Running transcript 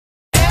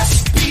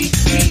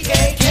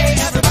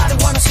Everybody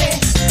wanna say,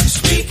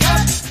 speak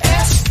up,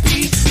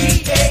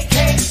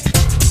 S-P-E-A-K.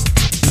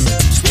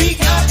 Speak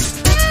up.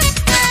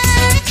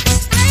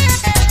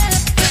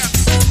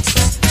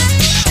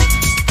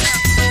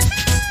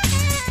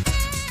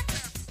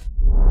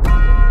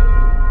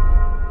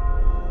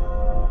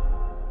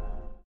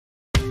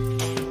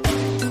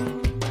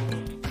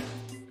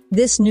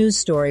 This news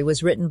story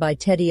was written by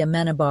Teddy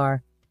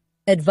Amenabar.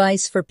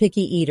 Advice for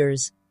picky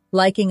eaters,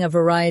 liking a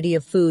variety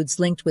of foods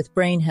linked with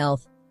brain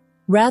health.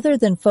 Rather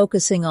than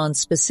focusing on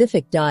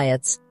specific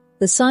diets,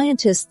 the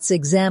scientists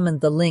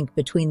examined the link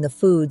between the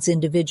foods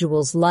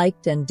individuals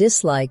liked and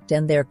disliked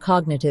and their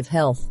cognitive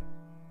health.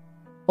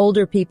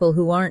 Older people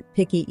who aren't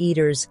picky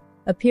eaters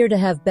appear to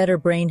have better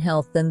brain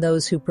health than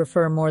those who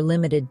prefer more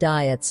limited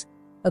diets,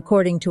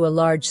 according to a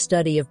large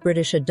study of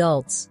British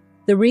adults.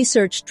 The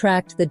research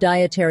tracked the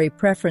dietary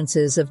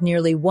preferences of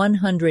nearly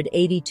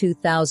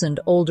 182,000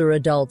 older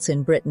adults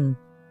in Britain.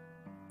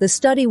 The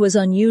study was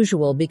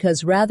unusual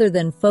because rather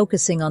than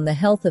focusing on the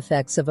health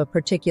effects of a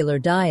particular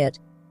diet,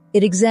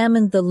 it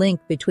examined the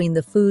link between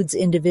the foods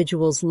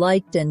individuals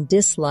liked and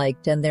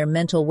disliked and their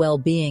mental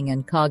well-being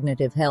and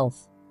cognitive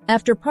health.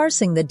 After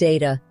parsing the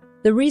data,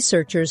 the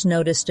researchers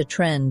noticed a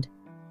trend.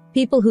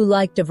 People who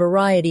liked a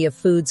variety of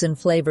foods and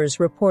flavors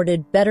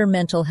reported better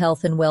mental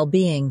health and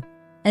well-being,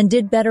 and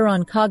did better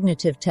on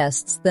cognitive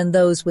tests than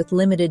those with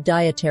limited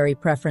dietary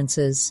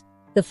preferences.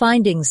 The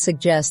findings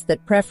suggest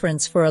that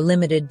preference for a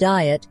limited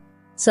diet,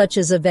 such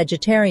as a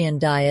vegetarian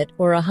diet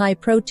or a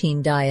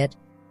high-protein diet,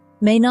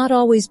 may not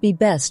always be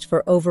best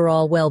for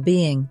overall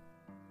well-being.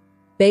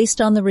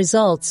 Based on the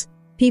results,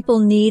 people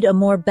need a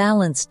more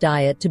balanced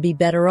diet to be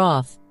better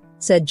off,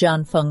 said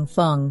Jianfeng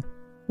Feng,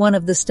 one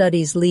of the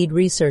study's lead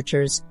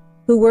researchers,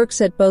 who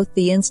works at both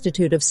the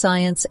Institute of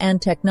Science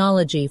and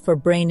Technology for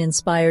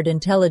Brain-Inspired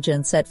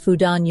Intelligence at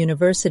Fudan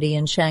University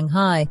in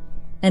Shanghai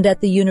and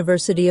at the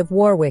University of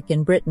Warwick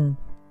in Britain.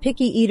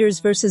 Picky eaters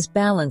versus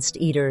balanced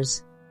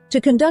eaters. To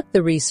conduct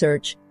the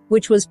research,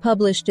 which was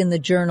published in the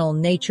journal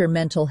Nature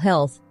Mental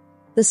Health,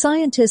 the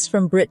scientists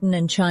from Britain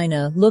and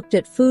China looked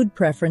at food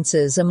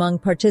preferences among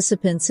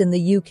participants in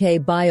the UK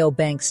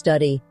Biobank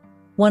study,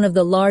 one of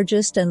the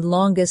largest and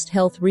longest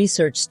health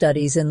research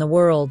studies in the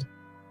world.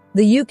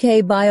 The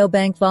UK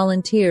Biobank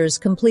volunteers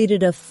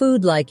completed a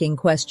food liking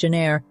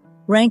questionnaire,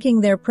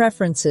 ranking their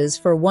preferences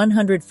for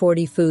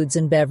 140 foods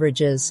and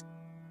beverages.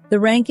 The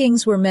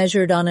rankings were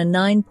measured on a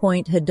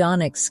 9-point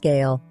hedonic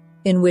scale,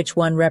 in which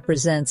 1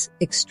 represents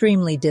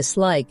extremely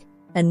dislike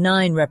and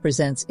 9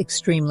 represents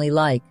extremely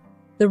like.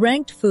 The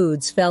ranked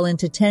foods fell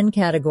into 10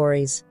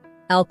 categories: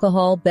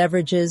 alcohol,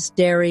 beverages,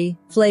 dairy,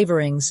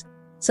 flavorings,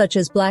 such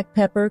as black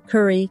pepper,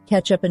 curry,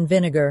 ketchup, and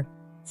vinegar,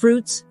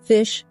 fruits,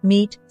 fish,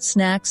 meat,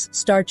 snacks,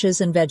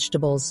 starches, and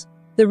vegetables.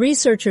 The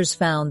researchers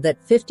found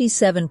that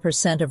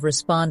 57% of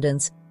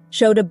respondents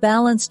showed a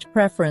balanced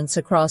preference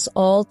across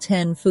all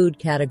 10 food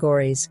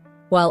categories,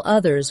 while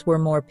others were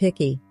more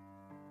picky.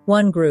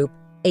 One group,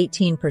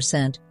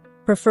 18%,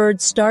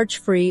 preferred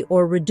starch-free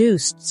or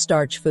reduced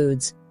starch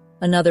foods.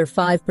 Another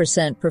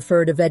 5%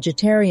 preferred a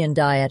vegetarian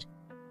diet,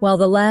 while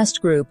the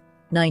last group,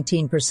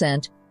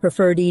 19%,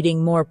 preferred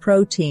eating more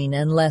protein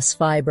and less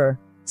fiber.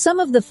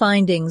 Some of the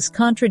findings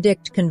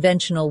contradict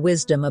conventional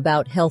wisdom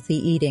about healthy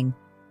eating.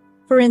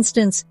 For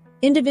instance,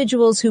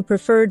 individuals who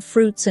preferred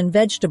fruits and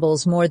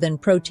vegetables more than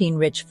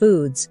protein-rich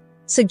foods,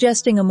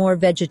 suggesting a more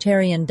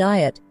vegetarian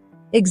diet,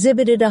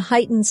 exhibited a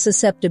heightened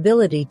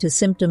susceptibility to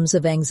symptoms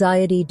of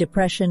anxiety,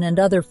 depression, and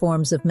other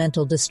forms of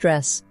mental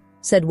distress,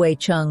 said Wei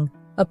Chung,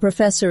 a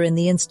professor in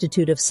the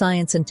Institute of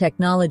Science and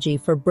Technology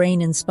for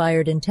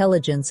Brain-Inspired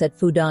Intelligence at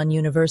Fudan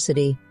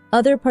University.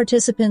 Other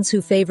participants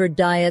who favored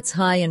diets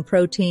high in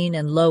protein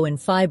and low in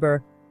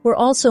fiber were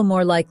also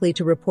more likely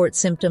to report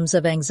symptoms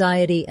of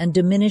anxiety and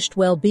diminished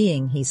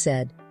well-being, he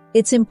said.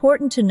 It's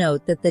important to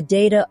note that the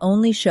data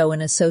only show an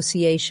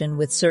association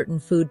with certain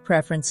food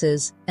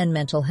preferences and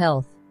mental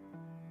health.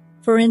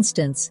 For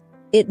instance,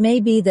 it may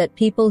be that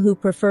people who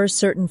prefer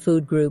certain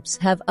food groups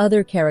have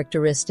other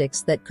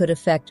characteristics that could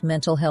affect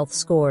mental health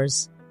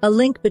scores. A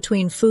link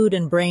between food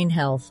and brain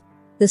health.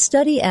 The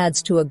study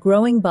adds to a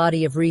growing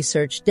body of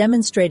research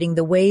demonstrating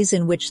the ways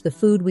in which the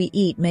food we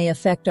eat may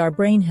affect our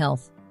brain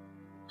health.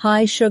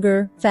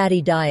 High-sugar,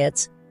 fatty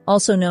diets,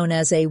 also known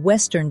as a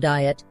Western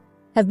diet,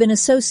 have been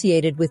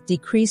associated with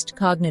decreased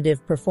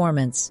cognitive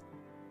performance.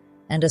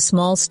 And a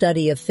small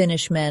study of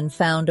Finnish men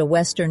found a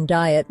Western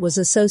diet was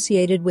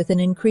associated with an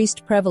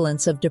increased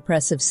prevalence of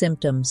depressive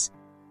symptoms.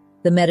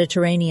 The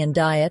Mediterranean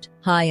diet,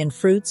 high in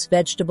fruits,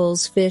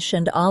 vegetables, fish,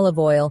 and olive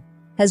oil,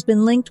 has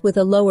been linked with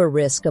a lower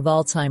risk of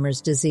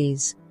Alzheimer's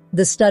disease.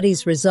 The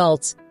study's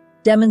results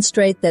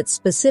demonstrate that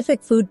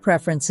specific food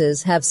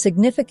preferences have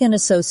significant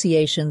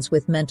associations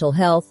with mental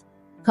health,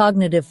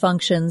 cognitive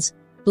functions,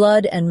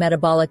 blood and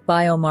metabolic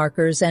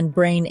biomarkers, and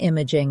brain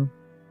imaging.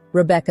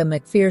 Rebecca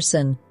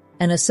McPherson,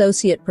 an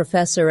associate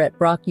professor at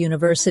Brock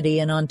University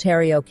in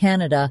Ontario,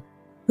 Canada,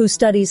 who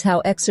studies how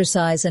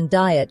exercise and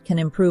diet can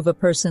improve a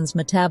person's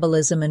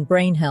metabolism and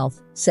brain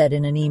health, said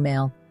in an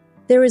email,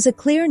 There is a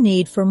clear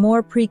need for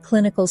more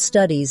preclinical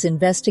studies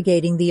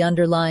investigating the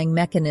underlying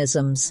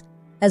mechanisms,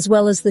 as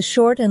well as the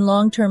short and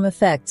long-term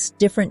effects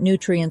different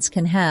nutrients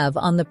can have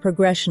on the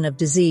progression of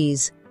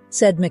disease,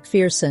 said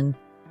McPherson,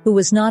 who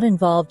was not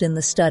involved in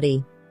the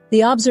study.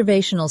 The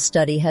observational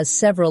study has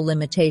several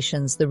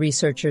limitations, the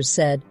researchers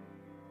said.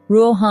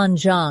 Ruohan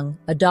Zhang,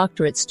 a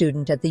doctorate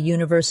student at the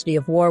University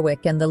of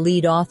Warwick and the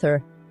lead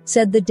author,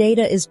 said the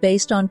data is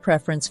based on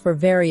preference for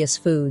various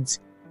foods,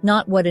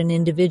 not what an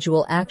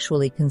individual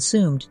actually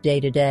consumed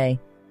day to day.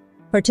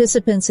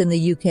 Participants in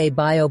the UK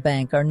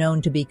Biobank are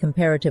known to be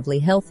comparatively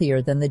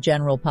healthier than the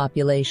general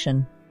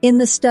population. In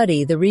the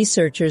study, the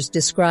researchers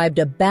described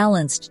a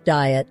balanced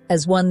diet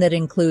as one that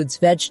includes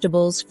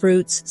vegetables,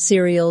 fruits,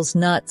 cereals,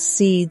 nuts,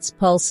 seeds,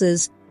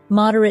 pulses,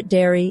 moderate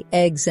dairy,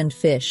 eggs, and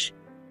fish.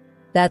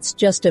 That's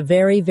just a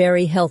very,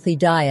 very healthy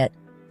diet,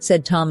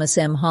 said Thomas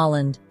M.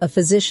 Holland, a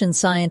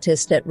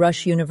physician-scientist at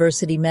Rush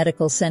University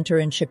Medical Center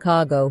in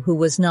Chicago who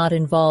was not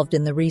involved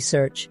in the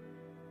research.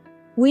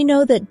 We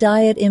know that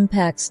diet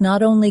impacts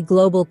not only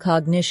global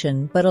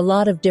cognition but a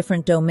lot of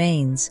different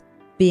domains,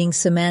 being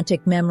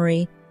semantic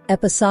memory,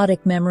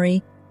 episodic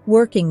memory,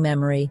 working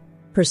memory,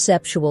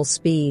 perceptual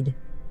speed.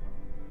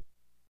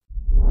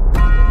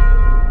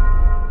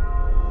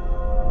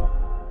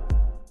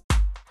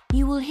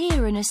 You will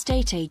hear an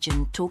estate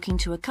agent talking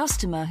to a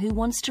customer who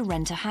wants to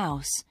rent a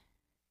house.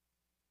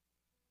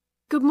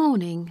 Good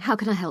morning. How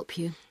can I help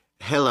you?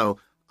 Hello.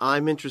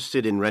 I'm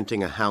interested in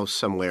renting a house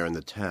somewhere in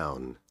the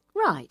town.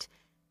 Right.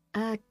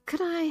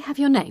 Could I have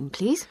your name,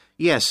 please?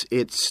 Yes,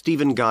 it's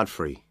Stephen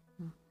Godfrey.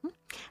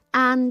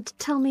 And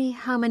tell me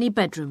how many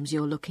bedrooms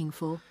you're looking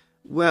for.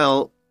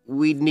 Well,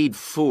 we'd need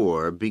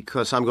 4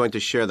 because I'm going to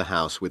share the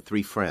house with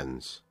 3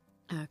 friends.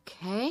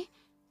 OK.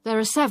 There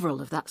are several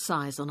of that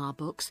size on our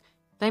books.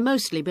 They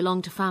mostly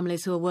belong to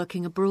families who are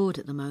working abroad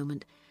at the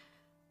moment.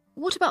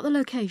 What about the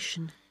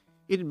location?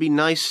 It'd be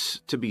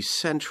nice to be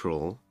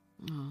central.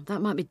 Oh,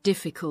 that might be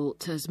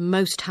difficult, as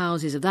most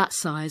houses of that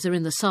size are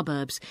in the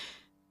suburbs.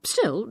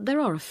 Still, there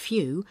are a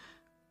few.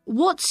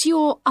 What's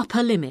your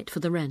upper limit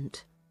for the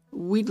rent?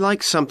 We'd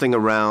like something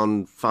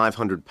around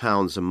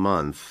 £500 a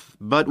month,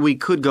 but we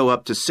could go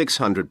up to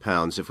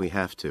 £600 if we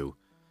have to.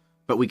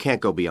 But we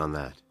can't go beyond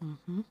that.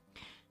 Mm-hmm.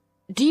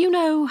 Do you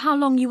know how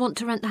long you want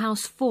to rent the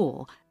house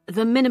for?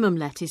 The minimum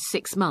let is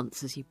 6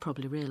 months, as you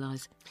probably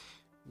realise.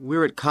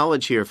 We're at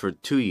college here for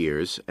 2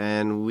 years,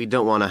 and we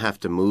don't want to have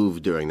to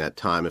move during that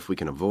time if we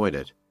can avoid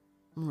it.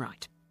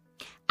 Right.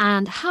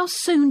 And how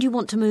soon do you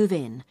want to move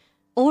in?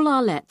 All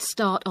our lets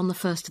start on the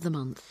 1st of the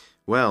month.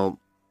 Well,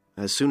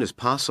 as soon as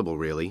possible,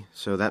 really.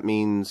 So that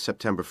means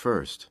September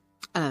 1st.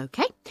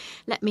 OK.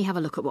 Let me have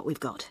a look at what we've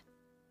got.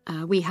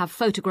 We have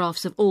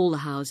photographs of all the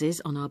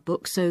houses on our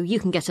book, so you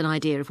can get an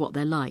idea of what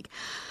they're like.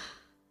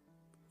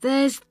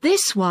 There's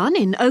this one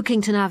in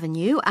Oakington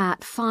Avenue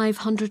at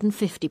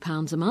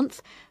 £550 a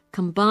month,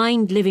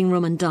 combined living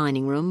room and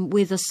dining room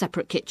with a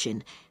separate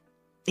kitchen.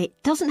 It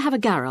doesn't have a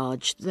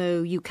garage,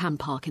 though you can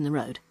park in the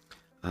road.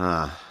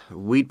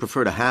 We'd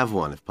prefer to have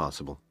one if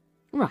possible.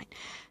 Right.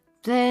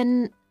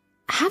 Then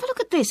have a look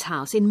at this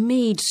house in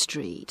Mead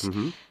Street.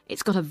 Mm-hmm.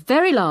 It's got a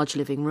very large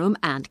living room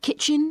and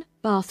kitchen,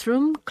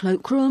 bathroom,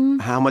 cloakroom.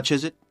 How much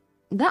is it?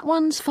 That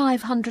one's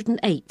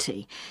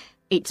 £580.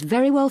 It's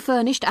very well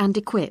furnished and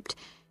equipped.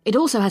 It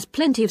also has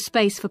plenty of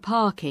space for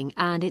parking,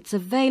 and it's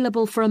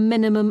available for a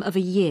minimum of a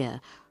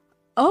year.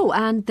 Oh,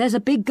 and there's a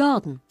big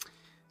garden.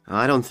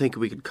 I don't think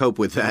we could cope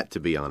with that, to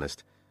be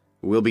honest.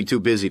 We'll be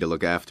too busy to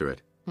look after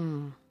it.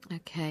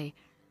 OK.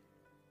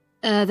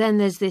 Then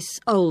there's this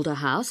older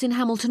house in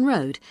Hamilton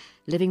Road.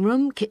 Living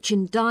room,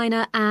 kitchen,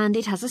 diner, and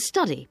it has a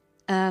study.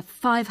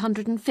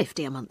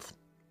 £550 a month.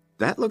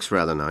 That looks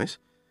rather nice.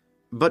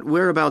 But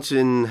whereabouts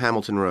in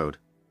Hamilton Road?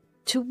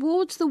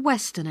 Towards the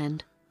western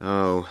end.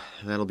 Oh,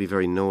 that'll be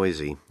very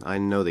noisy. I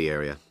know the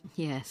area.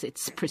 Yes,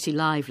 it's pretty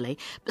lively.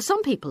 But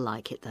some people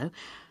like it, though.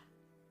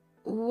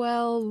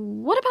 Well,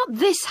 what about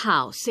this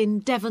house in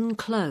Devon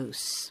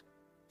Close?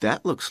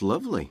 That looks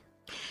lovely.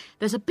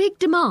 There's a big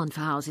demand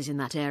for houses in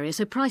that area,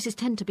 so prices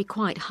tend to be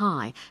quite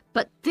high.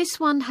 But this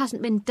one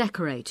hasn't been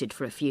decorated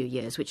for a few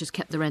years, which has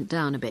kept the rent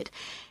down a bit.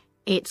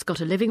 It's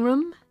got a living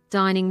room,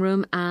 dining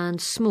room and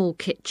small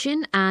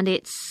kitchen, and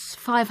it's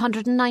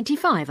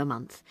 $595 a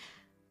month.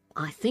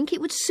 I think it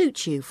would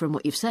suit you from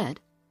what you've said.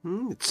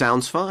 It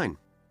sounds fine.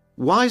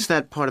 Why is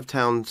that part of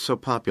town so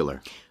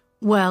popular?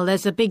 Well,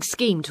 there's a big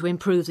scheme to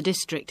improve the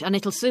district, and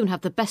it'll soon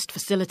have the best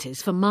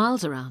facilities for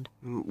miles around.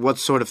 What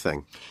sort of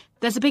thing?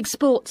 There's a big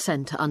sports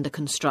centre under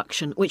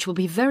construction, which will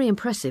be very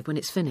impressive when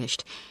it's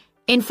finished.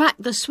 In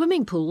fact, the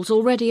swimming pool's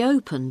already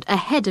opened,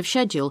 ahead of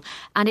schedule,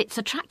 and it's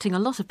attracting a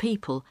lot of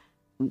people.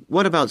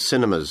 What about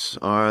cinemas?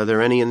 Are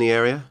there any in the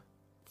area?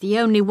 The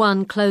only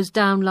one closed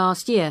down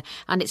last year,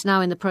 and it's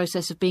now in the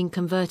process of being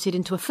converted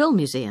into a film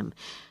museum.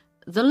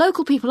 The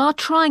local people are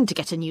trying to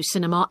get a new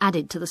cinema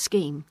added to the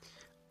scheme.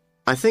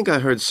 I think I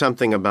heard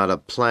something about a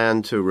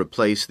plan to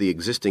replace the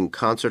existing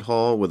concert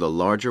hall with a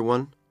larger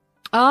one.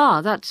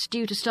 That's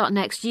due to start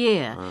next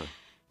year.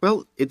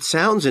 Well, it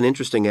sounds an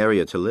interesting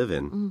area to live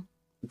in.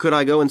 Could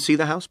I go and see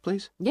the house,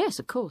 please? Yes,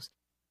 of course.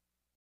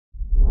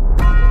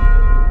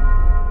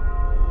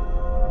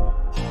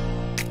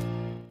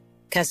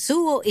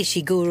 Kazuo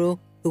Ishiguro,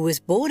 who was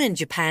born in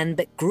Japan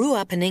but grew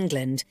up in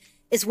England,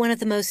 is one of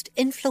the most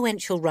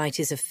influential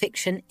writers of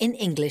fiction in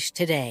English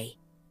today.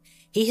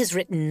 He has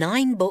written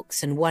 9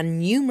 books and won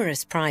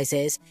numerous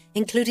prizes,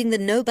 including the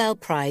Nobel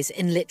Prize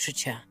in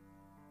Literature.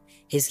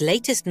 His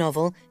latest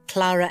novel,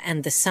 Clara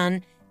and the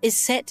Sun, is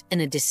set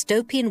in a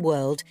dystopian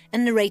world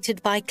and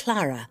narrated by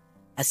Clara,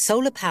 a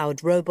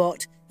solar-powered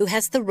robot who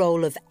has the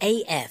role of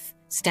AF,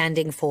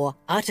 standing for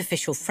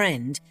Artificial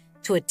Friend,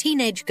 to a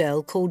teenage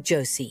girl called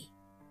Josie.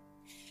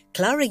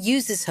 Clara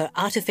uses her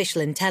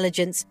artificial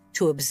intelligence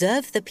to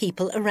observe the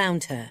people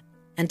around her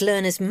and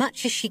learn as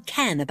much as she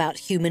can about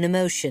human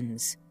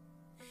emotions.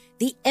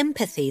 The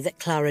empathy that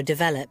Clara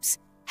develops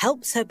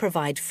helps her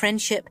provide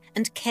friendship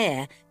and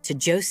care to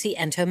Josie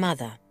and her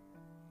mother.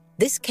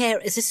 This care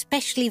is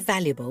especially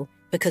valuable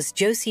because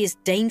Josie is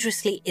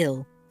dangerously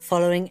ill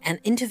following an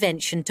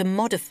intervention to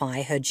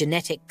modify her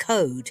genetic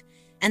code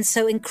and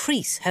so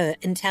increase her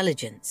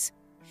intelligence.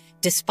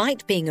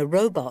 Despite being a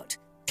robot,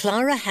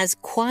 Clara has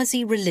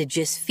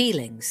quasi-religious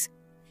feelings.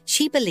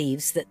 She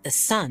believes that the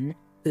sun,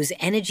 whose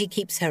energy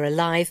keeps her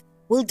alive,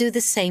 will do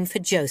the same for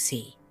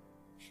Josie.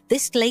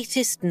 This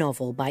latest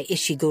novel by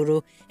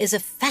Ishiguro is a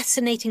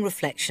fascinating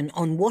reflection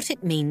on what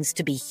it means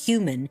to be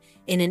human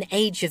in an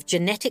age of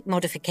genetic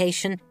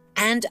modification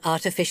and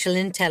artificial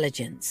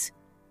intelligence.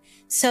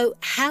 So,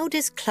 how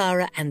does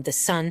Clara and the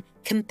Sun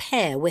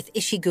compare with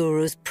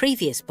Ishiguro's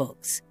previous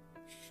books?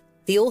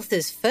 The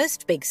author's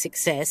first big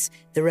success,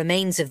 The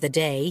Remains of the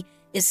Day,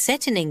 is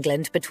set in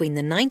England between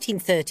the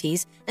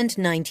 1930s and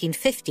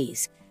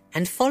 1950s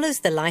and follows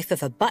the life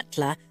of a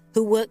butler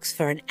who works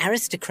for an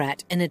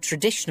aristocrat in a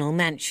traditional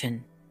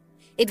mansion.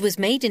 It was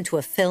made into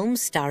a film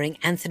starring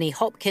Anthony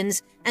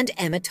Hopkins and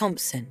Emma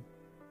Thompson.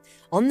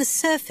 On the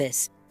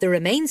surface, The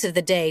Remains of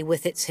the Day,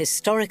 with its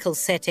historical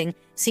setting,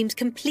 seems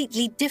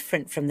completely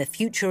different from the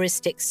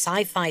futuristic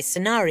sci-fi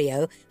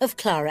scenario of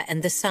Clara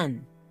and the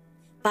Sun.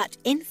 But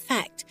in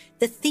fact,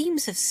 the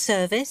themes of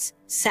service,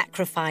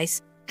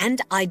 sacrifice,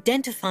 and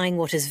identifying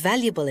what is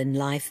valuable in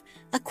life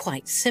are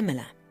quite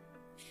similar.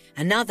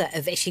 Another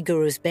of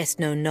Ishiguro's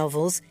best-known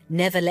novels,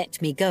 Never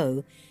Let Me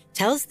Go,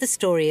 tells the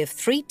story of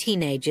 3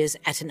 teenagers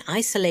at an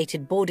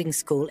isolated boarding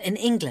school in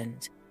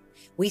England.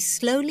 We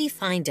slowly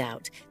find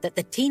out that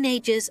the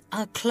teenagers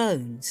are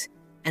clones,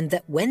 and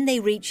that when they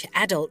reach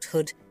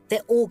adulthood,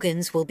 their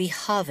organs will be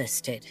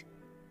harvested.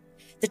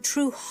 The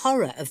true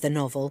horror of the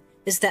novel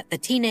is that the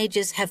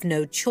teenagers have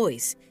no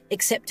choice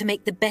except to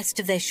make the best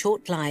of their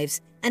short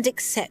lives and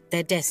accept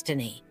their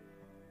destiny.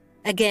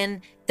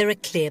 Again, there are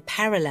clear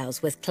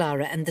parallels with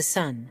Clara and the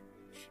Sun.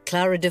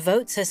 Clara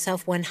devotes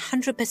herself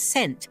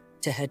 100%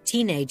 to her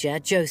teenager,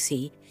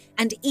 Josie,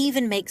 and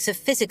even makes a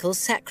physical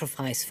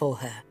sacrifice for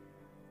her.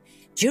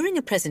 During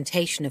a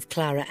presentation of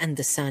Clara and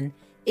the Sun,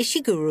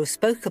 Ishiguro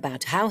spoke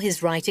about how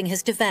his writing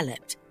has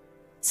developed,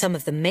 some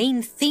of the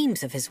main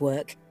themes of his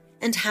work,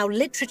 and how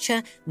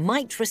literature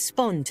might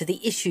respond to the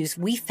issues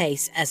we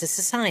face as a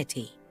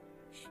society.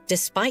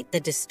 Despite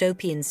the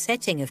dystopian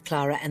setting of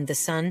Clara and the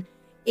Sun,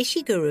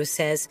 Ishiguro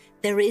says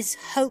there is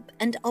hope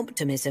and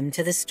optimism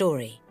to the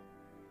story.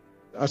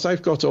 As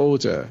I've got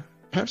older,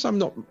 perhaps I'm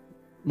not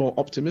more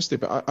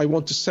optimistic, but I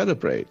want to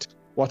celebrate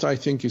what I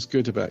think is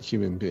good about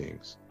human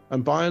beings.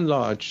 And by and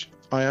large,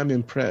 I am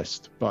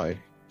impressed by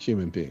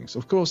human beings.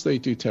 Of course, they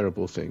do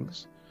terrible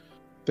things.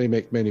 They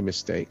make many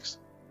mistakes.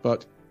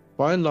 But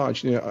by and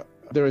large,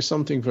 there is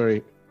something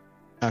very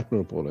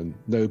admirable and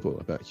noble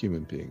about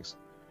human beings,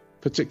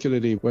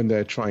 particularly when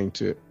they're trying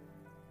to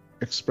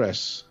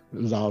express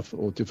love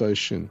or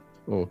devotion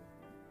or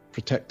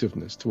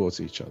protectiveness towards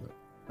each other.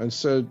 And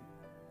so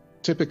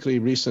typically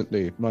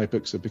recently, my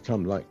books have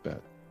become like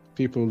that.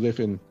 People live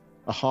in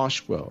a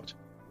harsh world,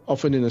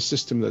 often in a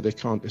system that they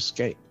can't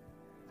escape.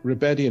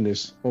 Rebellion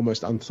is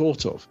almost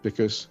unthought of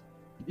because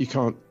you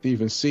can't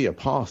even see a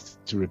path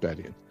to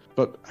rebellion.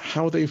 But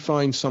how they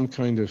find some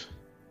kind of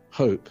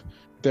hope,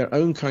 their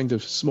own kind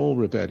of small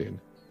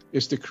rebellion,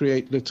 is to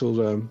create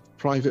little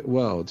private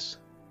worlds,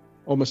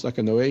 almost like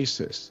an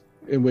oasis,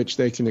 in which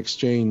they can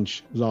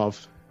exchange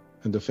love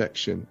and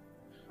affection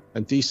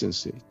and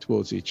decency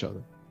towards each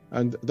other.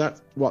 And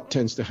that's what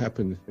tends to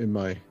happen in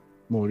my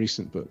more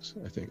recent books,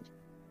 I think.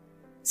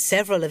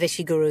 Several of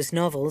Ishiguro's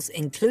novels,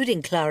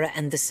 including Clara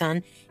and the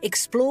Sun,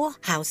 explore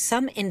how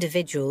some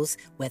individuals,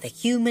 whether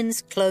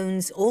humans,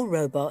 clones, or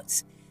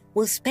robots,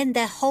 will spend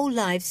their whole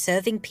lives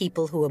serving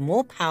people who are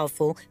more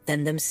powerful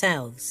than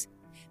themselves.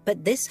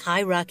 But this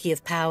hierarchy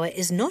of power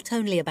is not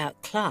only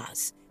about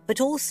class, but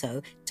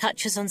also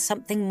touches on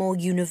something more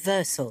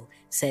universal,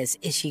 says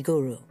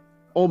Ishiguro.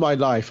 All my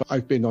life,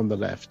 I've been on the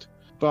left.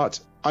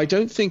 But I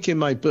don't think in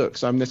my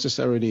books I'm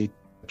necessarily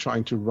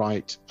trying to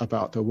write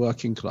about the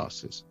working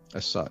classes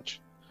as such.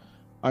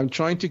 I'm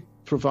trying to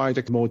provide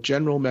a more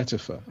general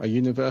metaphor, a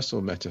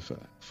universal metaphor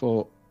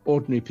for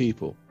ordinary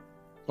people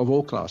of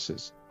all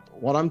classes.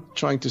 What I'm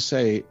trying to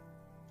say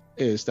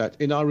is that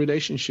in our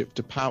relationship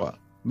to power,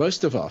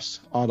 Most of us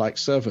are like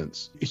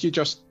servants. If you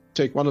just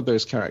take one of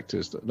those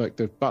characters, like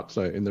the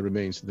butler in The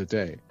Remains of the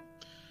Day,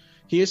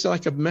 he is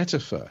like a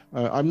metaphor.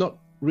 I'm not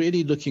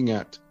really looking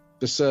at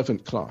the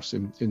servant class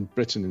in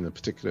Britain in a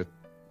particular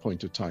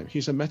point of time.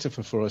 He's a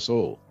metaphor for us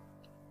all.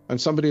 And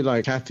somebody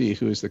like Kathy,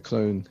 who is the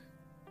clone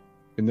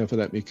in Never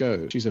Let Me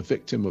Go, she's a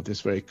victim of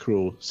this very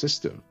cruel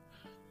system.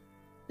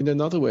 In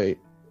another way,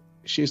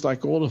 she's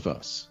like all of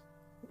us.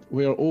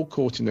 We are all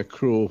caught in a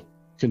cruel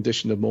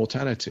condition of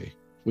mortality.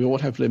 We all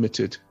have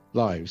limited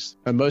lives,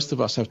 and most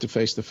of us have to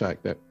face the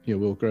fact that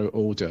we'll grow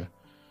older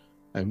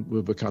and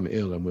we'll become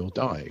ill and we'll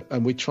die.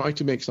 And we try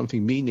to make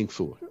something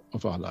meaningful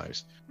of our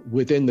lives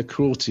within the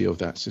cruelty of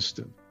that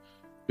system.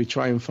 We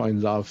try and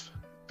find love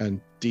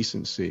and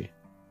decency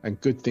and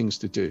good things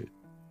to do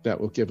that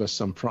will give us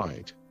some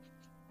pride,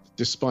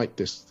 despite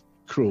this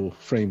cruel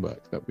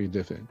framework that we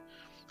live in.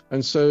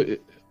 And so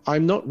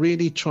I'm not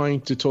really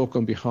trying to talk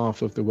on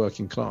behalf of the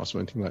working class or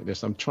anything like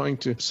this. I'm trying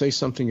to say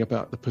something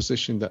about the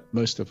position that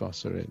most of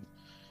us are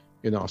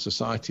in our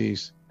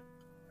societies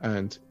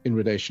and in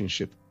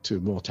relationship to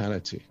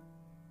mortality.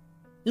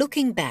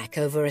 Looking back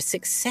over a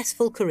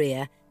successful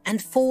career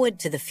and forward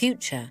to the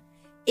future,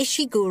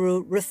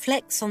 Ishiguro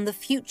reflects on the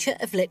future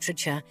of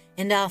literature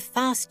in our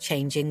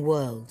fast-changing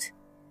world.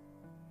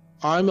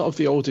 I'm of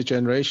the older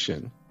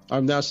generation.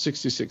 I'm now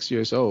 66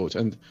 years old,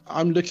 and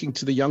I'm looking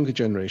to the younger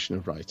generation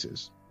of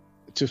writers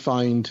to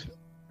find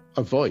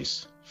a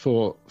voice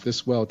for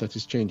this world that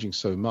is changing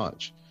so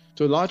much.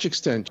 To a large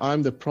extent,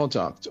 I'm the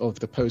product of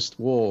the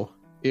post-war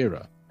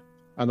era,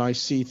 and I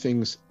see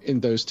things in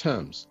those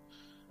terms.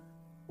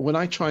 When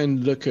I try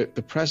and look at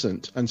the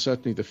present and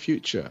certainly the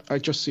future, I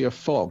just see a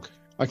fog.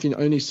 I can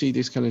only see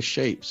these kind of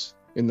shapes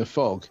in the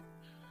fog.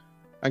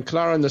 And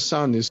Clara and the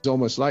Sun is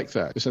almost like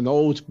that. It's an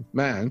old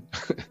man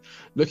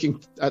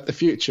looking at the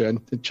future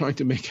and trying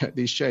to make out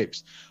these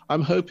shapes.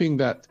 I'm hoping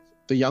that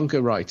the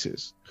younger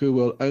writers who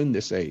will own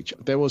this age,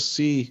 they will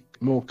see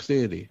more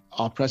clearly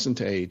our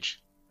present age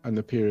and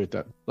the period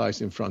that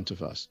lies in front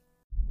of us.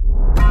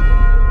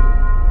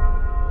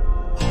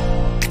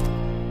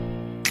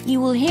 You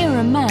will hear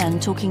a man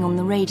talking on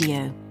the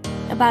radio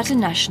about a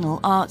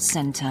national arts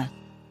centre.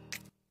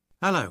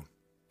 Hello,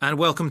 and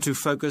welcome to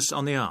Focus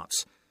on the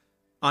Arts.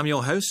 I'm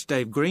your host,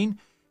 Dave Green,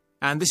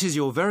 and this is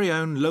your very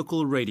own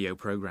local radio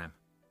programme.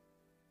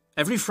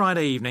 Every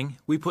Friday evening,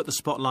 we put the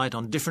spotlight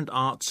on different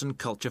arts and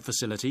culture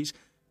facilities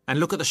and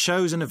look at the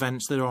shows and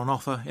events that are on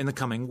offer in the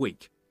coming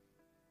week.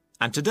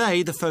 And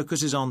today, the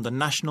focus is on the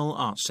National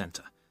Arts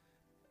Centre.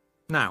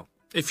 Now,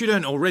 if you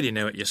don't already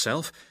know it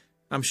yourself,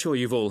 I'm sure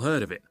you've all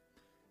heard of it.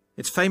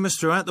 It's famous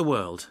throughout the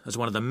world as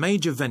one of the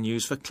major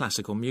venues for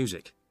classical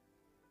music.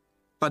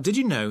 But did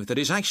you know that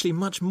it's actually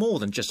much more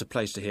than just a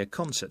place to hear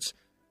concerts?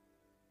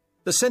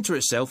 The centre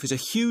itself is a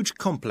huge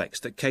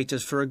complex that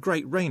caters for a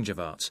great range of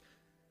arts.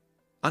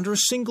 Under a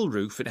single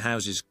roof it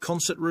houses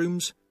concert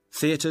rooms,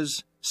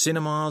 theatres,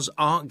 cinemas,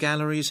 art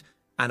galleries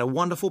and a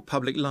wonderful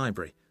public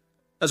library,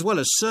 as well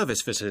as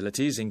service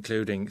facilities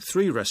including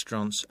 3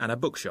 restaurants and a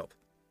bookshop.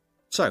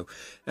 So,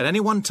 at any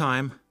one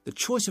time, the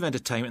choice of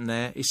entertainment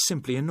there is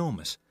simply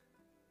enormous.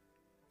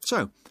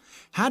 So,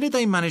 how did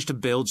they manage to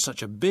build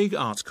such a big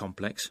arts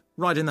complex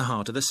right in the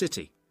heart of the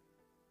city?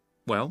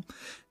 Well,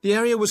 the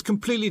area was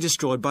completely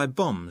destroyed by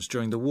bombs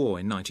during the war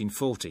in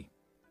 1940.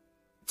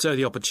 So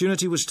the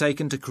opportunity was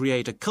taken to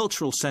create a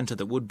cultural centre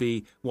that would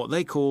be what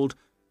they called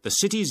the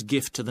city's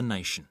gift to the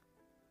nation.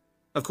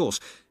 Of course,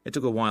 it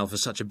took a while for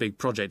such a big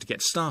project to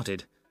get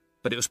started,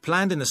 but it was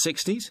planned in the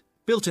 60s,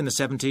 built in the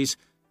 70s,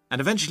 and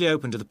eventually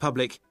opened to the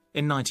public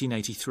in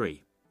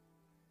 1983.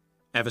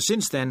 Ever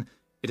since then,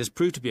 it has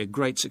proved to be a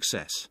great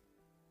success.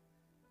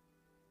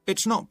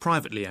 It's not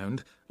privately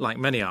owned, like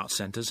many arts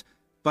centres,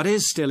 but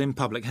is still in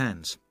public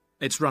hands.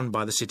 It's run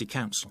by the City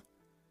Council.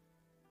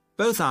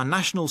 Both our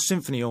National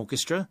Symphony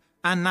Orchestra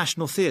and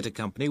National Theatre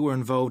Company were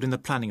involved in the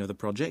planning of the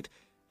project,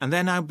 and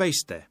they're now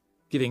based there,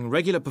 giving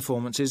regular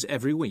performances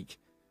every week.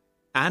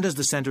 And as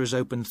the centre is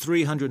open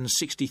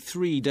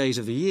 363 days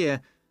of the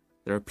year,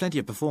 there are plenty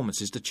of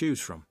performances to choose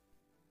from.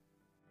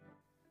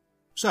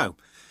 So,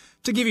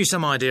 to give you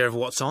some idea of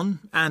what's on,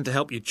 and to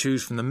help you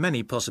choose from the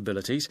many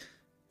possibilities,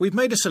 we've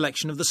made a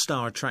selection of the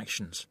star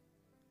attractions.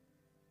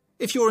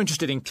 If you're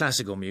interested in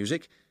classical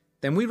music,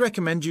 then we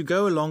recommend you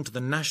go along to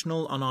the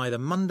National on either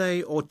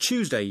Monday or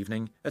Tuesday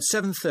evening at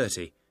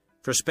 7:30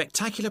 for a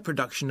spectacular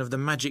production of The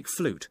Magic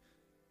Flute,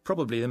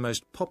 probably the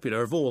most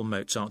popular of all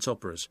Mozart's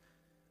operas.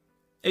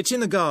 It's in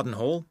the Garden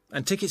Hall,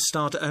 and tickets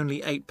start at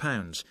only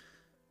 £8,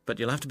 but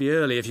you'll have to be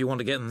early if you want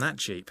to get them that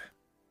cheap.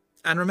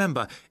 And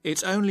remember,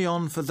 it's only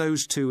on for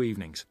those 2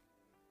 evenings.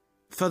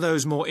 For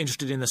those more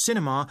interested in the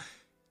cinema,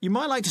 you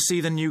might like to see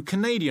the new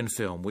Canadian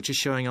film, which is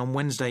showing on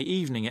Wednesday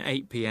evening at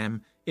 8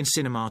 p.m. in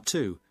Cinema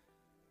 2.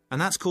 And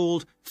that's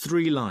called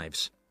 3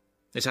 Lives.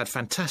 It's had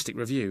fantastic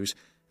reviews,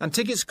 and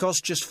tickets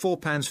cost just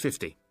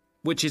 £4.50,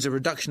 which is a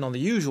reduction on the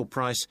usual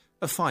price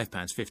of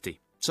 £5.50.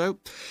 So,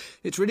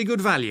 it's really good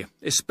value,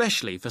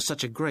 especially for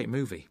such a great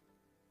movie.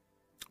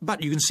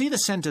 But you can see the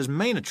centre's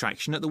main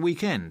attraction at the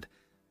weekend,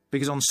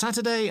 because on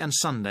Saturday and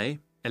Sunday,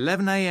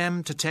 11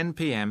 a.m. to 10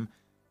 p.m,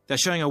 they're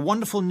showing a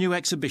wonderful new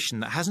exhibition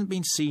that hasn't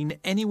been seen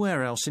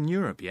anywhere else in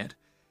Europe yet.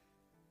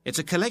 It's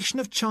a collection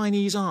of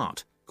Chinese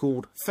art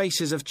called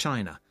Faces of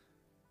China.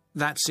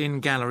 That's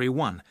in Gallery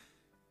 1,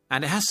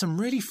 and it has some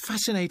really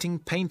fascinating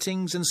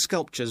paintings and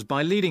sculptures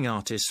by leading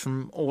artists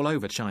from all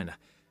over China.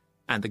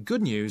 And the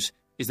good news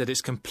is that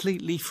it's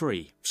completely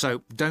free,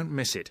 so don't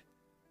miss it.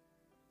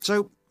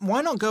 So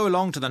why not go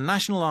along to the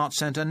National Arts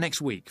Centre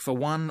next week for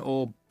one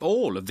or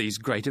all of these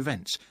great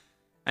events?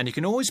 And you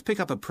can always pick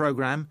up a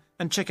programme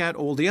and check out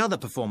all the other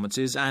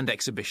performances and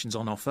exhibitions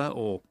on offer,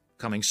 or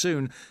coming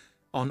soon,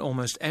 on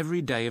almost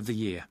every day of the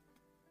year.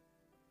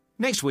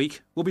 Next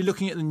week, we'll be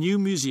looking at the new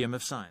Museum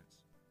of Science.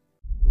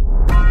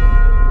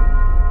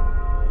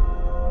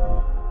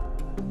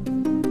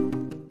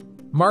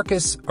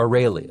 Marcus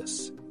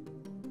Aurelius.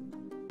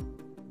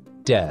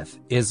 Death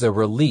is a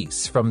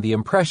release from the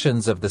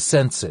impressions of the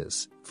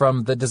senses,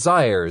 from the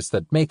desires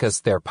that make us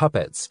their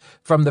puppets,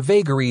 from the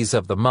vagaries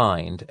of the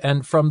mind,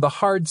 and from the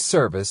hard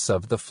service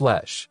of the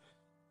flesh,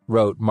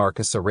 wrote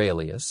Marcus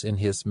Aurelius in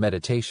his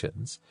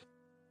Meditations.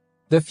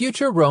 The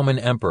future Roman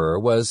emperor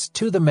was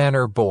to the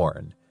manor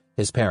born.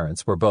 His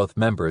parents were both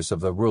members of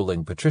the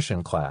ruling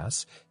patrician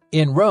class,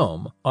 in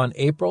Rome on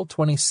April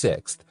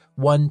 26,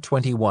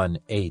 121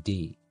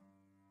 A.D.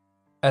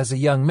 As a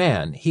young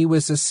man, he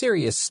was a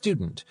serious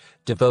student,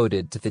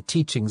 devoted to the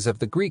teachings of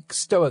the Greek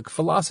Stoic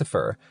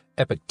philosopher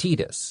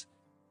Epictetus.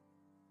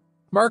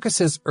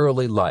 Marcus's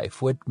early life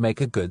would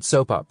make a good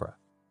soap opera.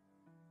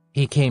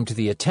 He came to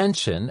the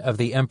attention of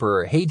the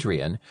Emperor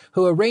Hadrian,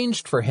 who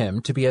arranged for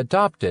him to be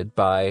adopted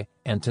by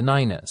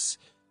Antoninus,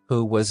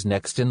 who was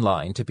next in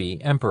line to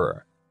be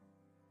emperor.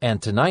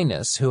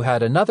 Antoninus, who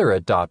had another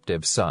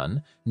adoptive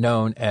son,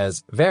 known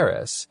as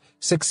Verus,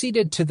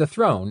 succeeded to the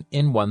throne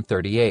in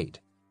 138.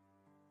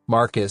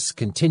 Marcus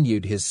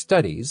continued his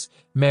studies,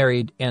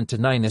 married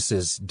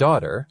Antoninus's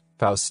daughter,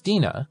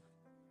 Faustina,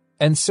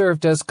 and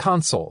served as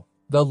consul,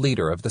 the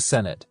leader of the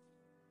Senate.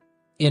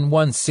 In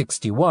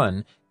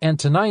 161,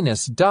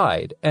 Antoninus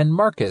died, and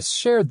Marcus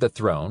shared the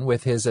throne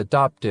with his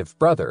adoptive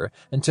brother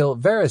until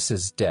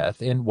Verus's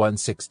death in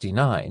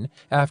 169,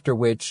 after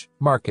which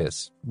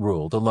Marcus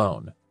ruled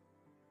alone.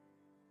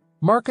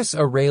 Marcus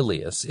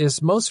Aurelius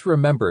is most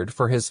remembered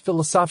for his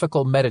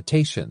philosophical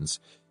meditations,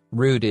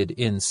 rooted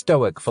in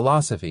Stoic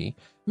philosophy,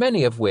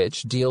 many of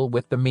which deal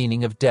with the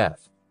meaning of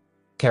death,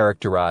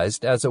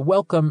 characterized as a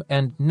welcome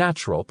and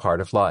natural part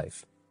of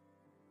life.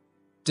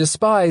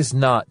 "Despise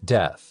not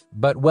death,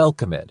 but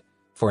welcome it,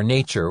 for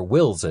nature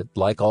wills it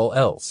like all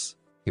else,"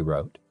 he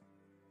wrote.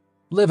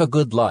 "Live a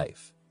good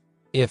life.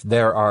 If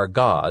there are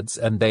gods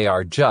and they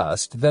are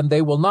just, then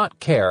they will not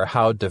care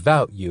how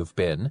devout you've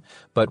been,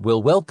 but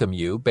will welcome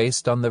you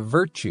based on the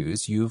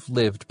virtues you've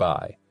lived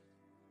by.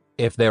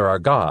 If there are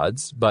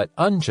gods, but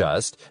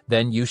unjust,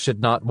 then you should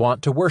not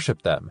want to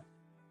worship them.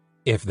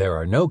 If there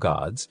are no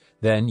gods,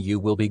 then you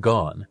will be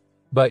gone,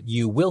 but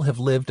you will have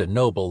lived a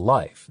noble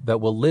life that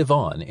will live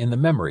on in the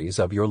memories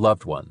of your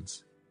loved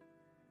ones."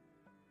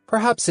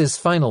 Perhaps his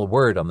final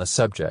word on the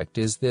subject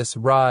is this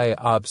wry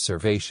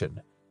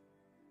observation: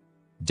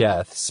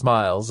 "Death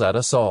smiles at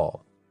us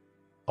all.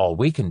 All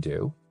we can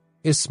do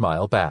is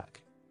smile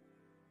back."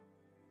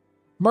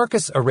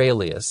 Marcus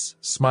Aurelius,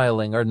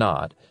 smiling or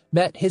not,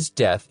 met his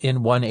death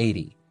in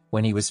 180,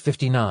 when he was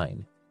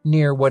 59,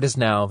 near what is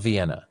now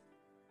Vienna.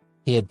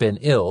 He had been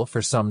ill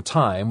for some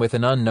time with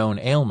an unknown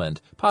ailment,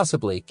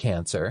 possibly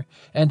cancer,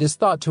 and is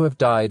thought to have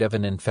died of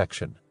an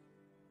infection.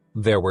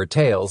 There were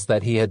tales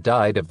that he had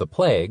died of the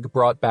plague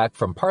brought back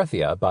from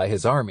Parthia by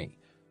his army,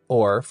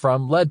 or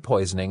from lead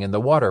poisoning in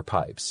the water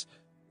pipes,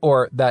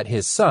 or that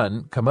his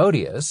son,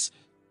 Commodius,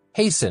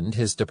 hastened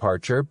his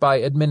departure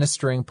by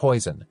administering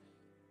poison.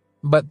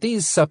 But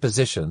these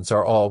suppositions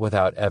are all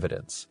without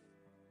evidence.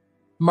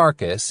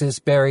 Marcus is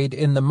buried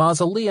in the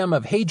mausoleum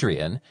of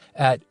Hadrian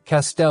at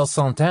Castel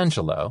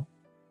Sant'Angelo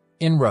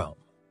in Rome.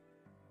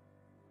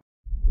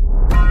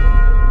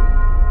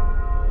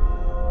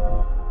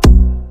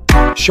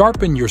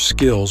 Sharpen your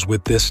skills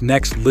with this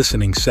next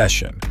listening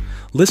session.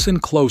 Listen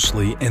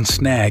closely and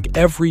snag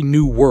every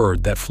new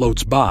word that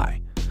floats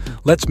by.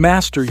 Let's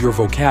master your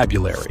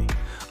vocabulary.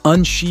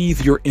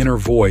 Unsheathe your inner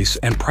voice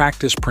and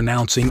practice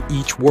pronouncing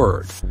each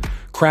word.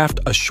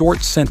 Craft a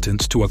short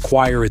sentence to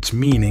acquire its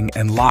meaning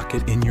and lock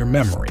it in your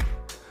memory.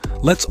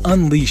 Let's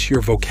unleash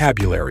your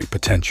vocabulary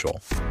potential.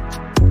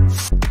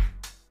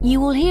 You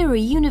will hear a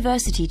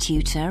university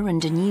tutor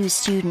and a new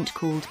student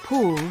called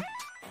Paul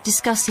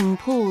discussing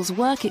Paul's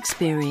work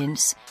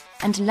experience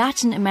and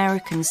Latin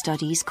American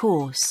Studies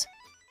course.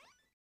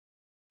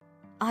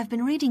 I've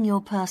been reading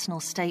your personal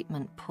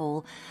statement,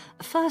 Paul.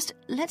 First,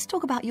 let's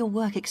talk about your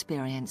work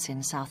experience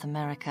in South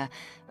America.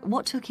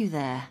 What took you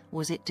there?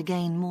 Was it to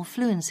gain more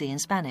fluency in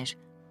Spanish?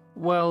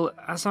 Well,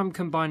 as I'm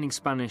combining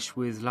Spanish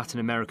with Latin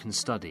American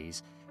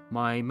studies,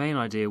 my main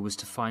idea was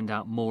to find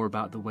out more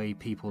about the way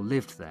people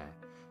lived there.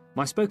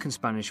 My spoken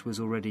Spanish was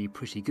already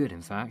pretty good,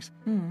 in fact.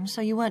 So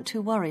you weren't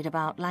too worried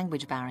about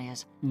language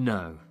barriers?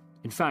 No.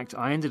 In fact,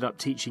 I ended up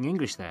teaching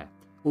English there.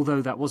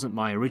 although that wasn't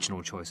my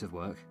original choice of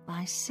work.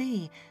 I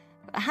see.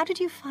 How did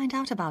you find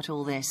out about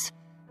all this?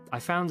 I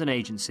found an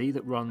agency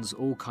that runs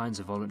all kinds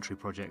of voluntary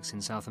projects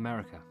in South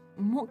America.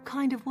 What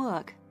kind of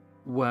work?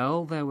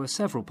 Well, there were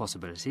several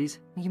possibilities.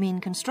 You mean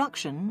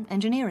construction,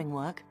 engineering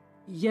work?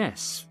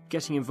 Yes,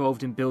 getting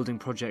involved in building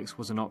projects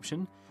was an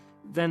option.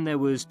 Then there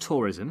was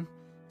tourism,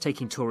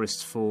 taking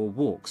tourists for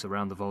walks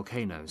around the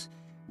volcanoes,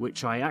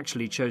 which I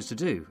actually chose to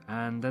do,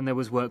 and then there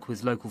was work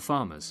with local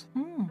farmers.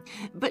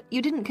 But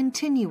you didn't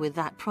continue with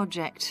that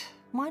project.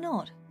 Why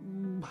not?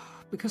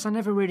 Because I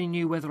never really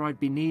knew whether I'd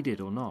be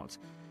needed or not.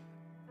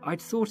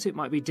 I'd thought it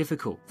might be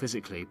difficult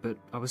physically, but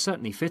I was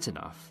certainly fit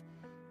enough.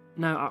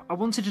 Now, I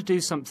wanted to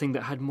do something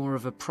that had more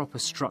of a proper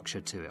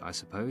structure to it, I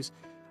suppose.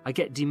 I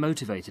get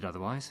demotivated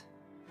otherwise.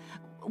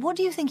 What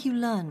do you think you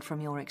learned from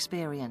your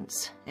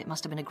experience? It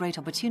must have been a great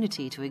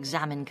opportunity to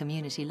examine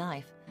community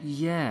life.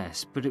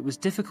 Yes, but it was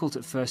difficult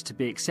at first to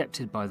be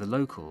accepted by the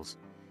locals.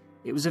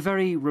 It was a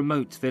very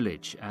remote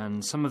village,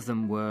 and some of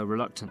them were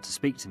reluctant to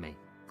speak to me,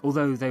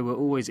 although they were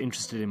always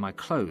interested in my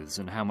clothes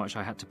and how much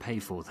I had to pay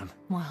for them.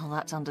 Well,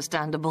 that's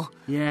understandable.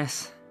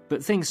 Yes,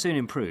 but things soon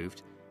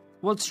improved.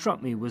 What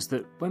struck me was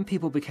that when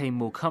people became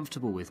more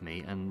comfortable with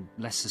me and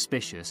less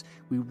suspicious,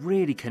 we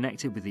really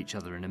connected with each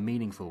other in a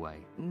meaningful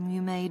way.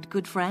 You made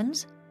good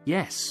friends?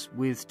 Yes,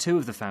 with two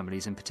of the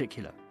families in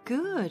particular.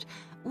 Good.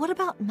 What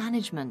about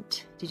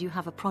management? Did you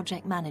have a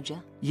project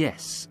manager?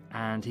 Yes,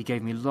 and he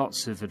gave me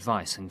lots of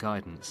advice and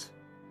guidance.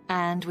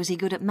 And was he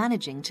good at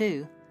managing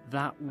too?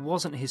 That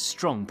wasn't his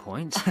strong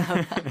point.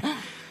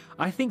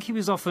 I think he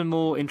was often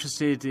more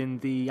interested in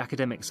the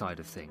academic side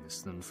of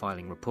things than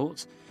filing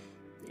reports.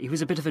 He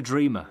was a bit of a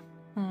dreamer.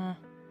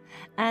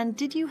 And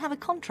did you have a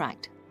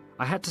contract?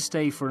 I had to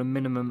stay for a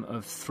minimum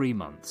of 3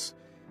 months.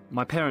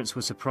 My parents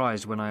were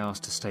surprised when I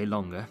asked to stay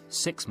longer,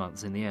 6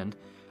 months in the end.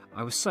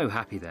 I was so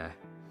happy there.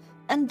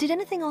 And did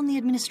anything on the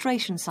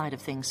administration side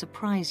of things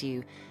surprise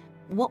you?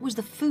 What was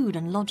the food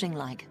and lodging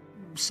like?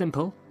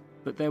 Simple,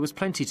 but there was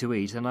plenty to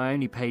eat, and I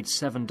only paid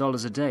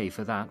 $7 a day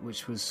for that,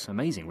 which was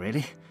amazing,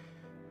 really.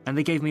 And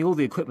they gave me all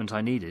the equipment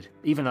I needed,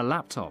 even a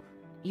laptop.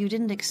 You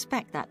didn't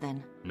expect that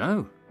then?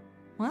 No.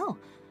 Well,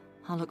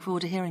 I'll look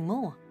forward to hearing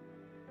more.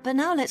 But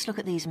now let's look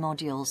at these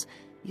modules.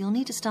 You'll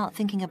need to start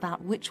thinking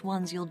about which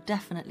ones you'll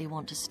definitely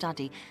want to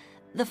study.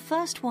 The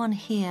first one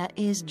here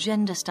is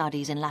Gender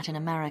Studies in Latin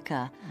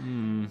America.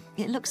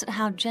 It looks at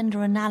how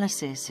gender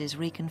analysis is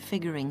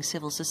reconfiguring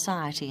civil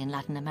society in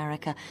Latin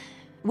America.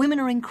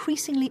 Women are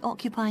increasingly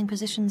occupying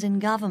positions in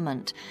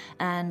government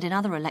and in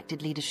other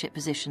elected leadership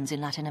positions in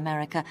Latin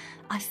America.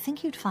 I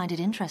think you'd find it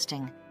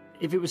interesting.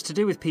 If it was to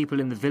do with people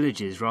in the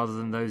villages rather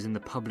than those in the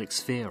public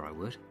sphere, I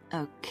would.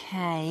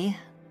 Okay.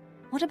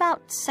 What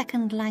about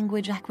second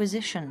language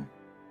acquisition?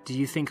 Do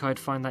you think I'd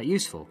find that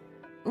useful?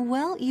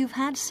 Well, you've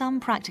had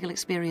some practical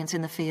experience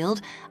in the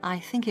field. I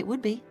think it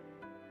would be.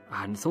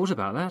 I hadn't thought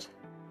about that.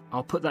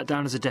 I'll put that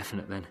down as a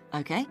definite then.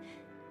 Okay.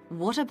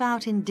 What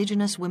about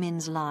Indigenous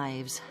women's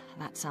lives?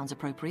 That sounds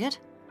appropriate.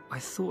 I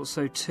thought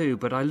so too,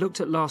 but I looked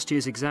at last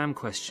year's exam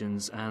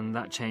questions and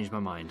that changed my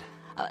mind.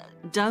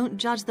 Don't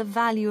judge the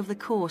value of the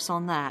course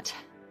on that.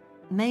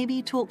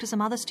 Maybe talk to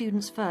some other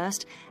students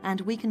first,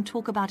 and we can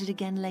talk about it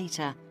again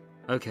later.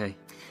 Okay.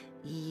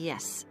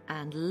 Yes,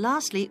 and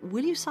lastly,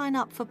 will you sign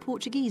up for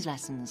Portuguese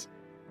lessons?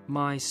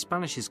 My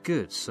Spanish is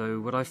good, so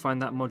would I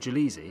find that module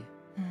easy?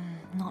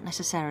 Not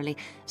necessarily.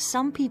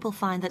 Some people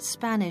find that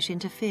Spanish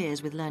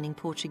interferes with learning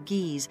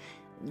Portuguese,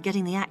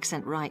 getting the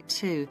accent right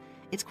too.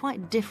 It's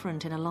quite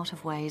different in a lot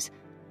of ways.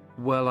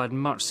 Well, I'd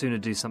much sooner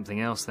do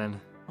something else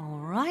then. All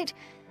right.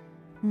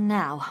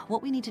 Now,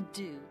 what we need to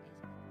do...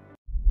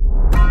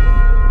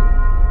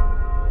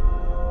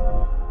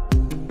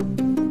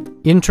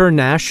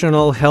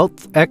 International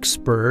health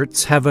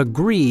experts have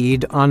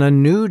agreed on a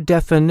new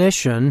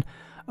definition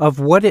of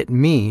what it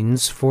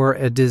means for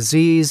a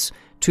disease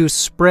to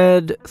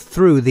spread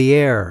through the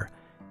air.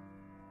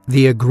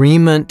 The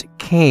agreement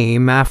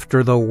came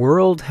after the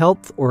World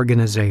Health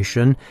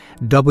Organization,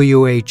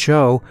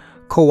 WHO,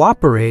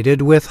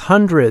 cooperated with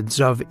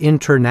hundreds of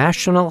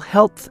international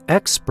health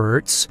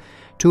experts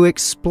to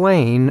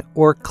explain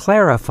or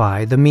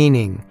clarify the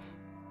meaning.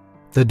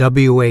 The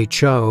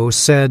WHO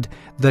said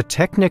the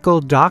technical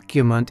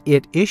document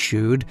it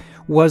issued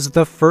was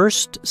the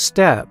first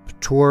step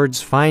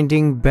towards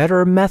finding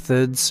better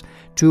methods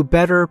to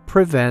better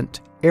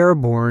prevent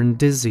airborne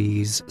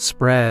disease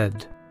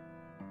spread.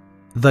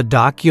 The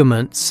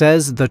document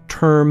says the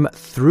term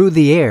 "through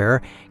the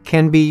air"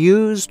 can be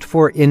used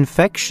for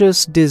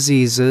infectious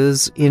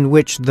diseases in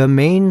which the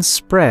main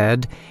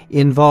spread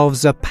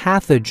involves a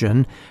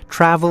pathogen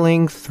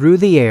traveling through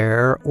the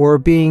air or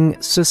being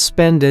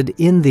suspended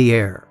in the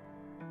air.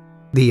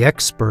 The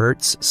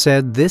experts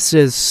said this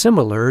is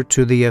similar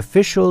to the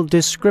official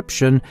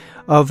description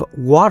of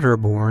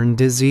waterborne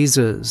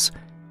diseases.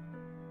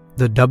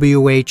 The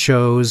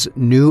WHO's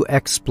new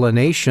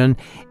explanation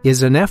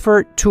is an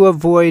effort to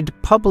avoid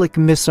public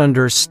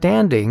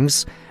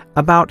misunderstandings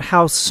about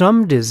how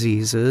some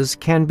diseases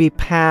can be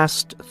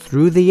passed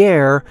through the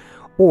air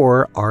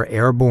or are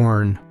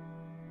airborne.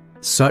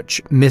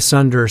 Such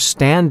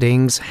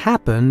misunderstandings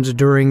happened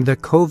during the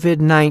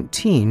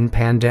COVID-19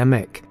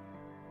 pandemic.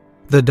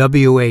 The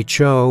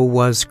WHO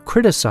was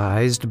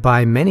criticized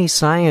by many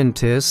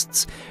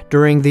scientists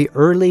during the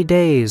early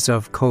days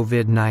of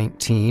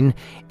COVID-19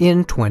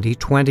 in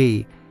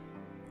 2020.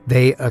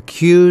 They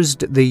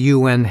accused the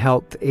UN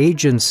Health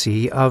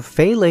Agency of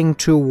failing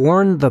to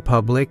warn the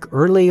public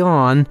early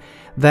on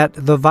that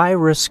the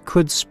virus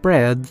could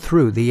spread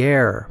through the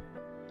air.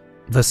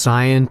 The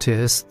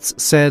scientists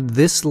said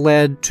this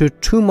led to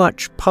too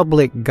much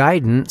public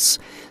guidance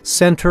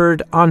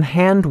centered on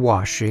hand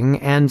washing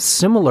and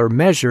similar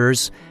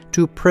measures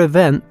to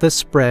prevent the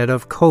spread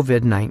of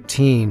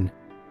COVID-19.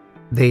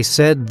 They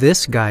said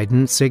this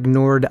guidance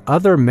ignored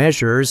other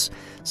measures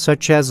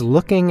such as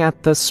looking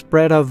at the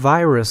spread of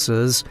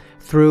viruses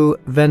through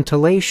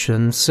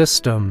ventilation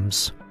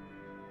systems.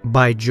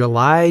 By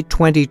July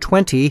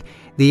 2020,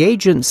 the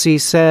agency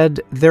said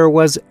there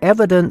was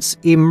evidence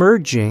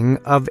emerging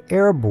of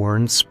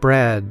airborne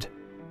spread.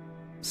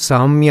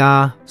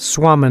 Soumya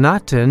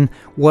Swaminathan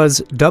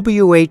was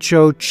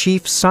WHO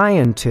chief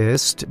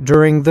scientist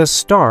during the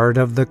start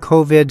of the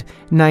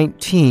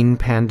COVID-19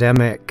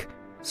 pandemic.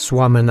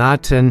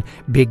 Swaminathan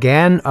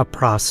began a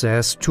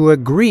process to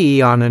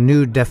agree on a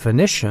new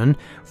definition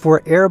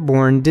for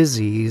airborne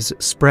disease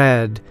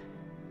spread.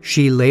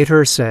 She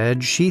later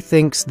said she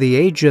thinks the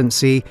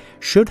agency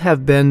should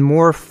have been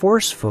more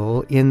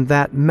forceful in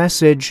that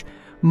message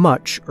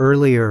much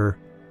earlier.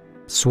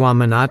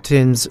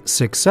 Swaminathan's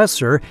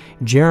successor,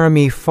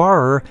 Jeremy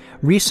Farrar,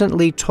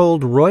 recently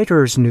told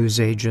Reuters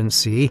news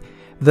agency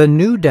the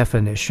new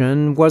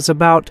definition was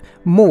about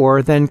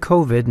more than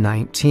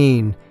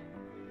COVID-19.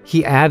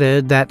 He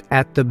added that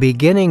at the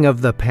beginning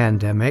of the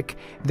pandemic,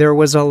 there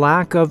was a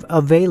lack of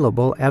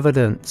available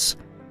evidence.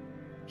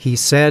 He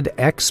said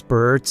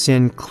experts,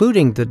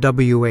 including the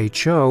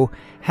WHO,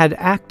 had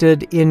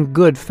acted in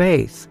good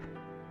faith.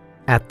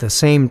 At the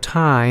same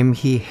time,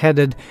 he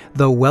headed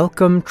the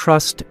Wellcome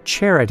Trust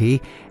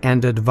charity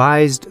and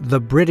advised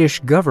the British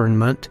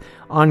government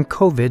on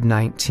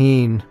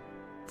COVID-19.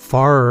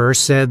 Farrar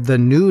said the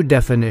new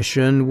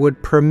definition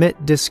would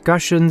permit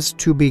discussions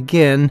to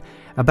begin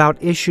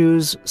about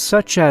issues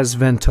such as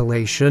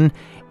ventilation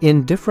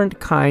in different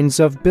kinds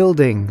of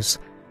buildings,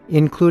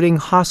 including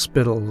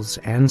hospitals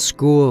and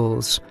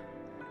schools.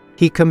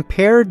 He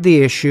compared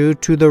the issue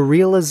to the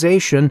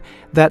realization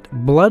that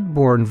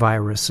bloodborne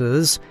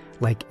viruses,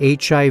 like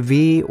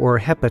HIV or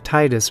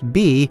hepatitis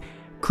B,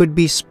 could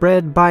be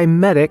spread by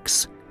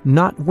medics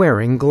not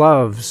wearing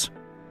gloves.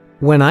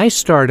 When I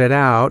started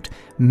out,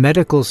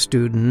 medical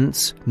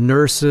students,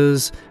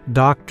 nurses,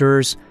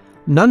 doctors,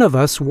 none of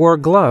us wore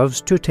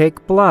gloves to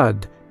take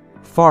blood,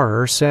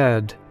 Farrar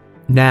said.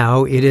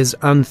 Now it is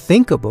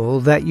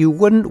unthinkable that you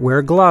wouldn't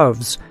wear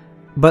gloves,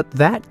 but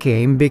that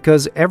came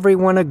because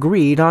everyone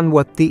agreed on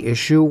what the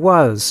issue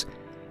was.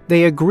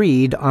 They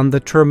agreed on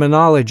the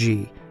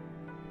terminology.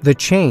 The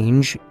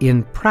change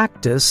in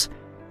practice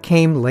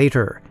came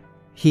later,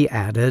 he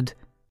added.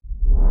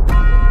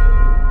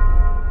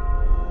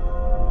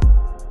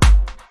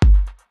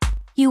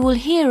 You will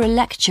hear a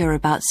lecture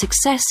about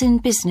success in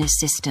business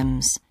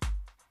systems.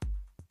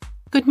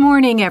 Good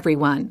morning,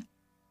 everyone.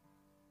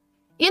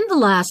 In the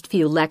last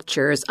few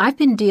lectures, I've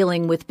been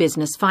dealing with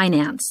business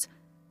finance,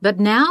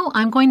 but now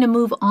I'm going to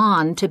move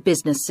on to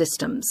business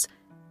systems.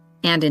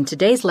 And in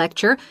today's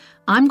lecture,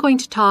 I'm going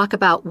to talk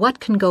about what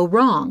can go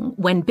wrong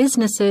when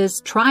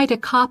businesses try to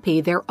copy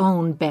their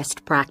own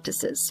best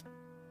practices.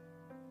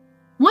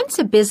 Once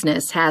a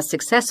business has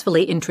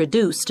successfully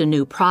introduced a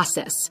new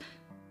process,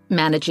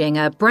 managing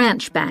a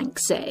branch bank,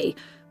 say,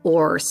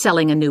 or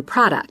selling a new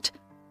product,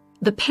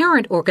 the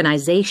parent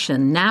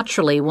organization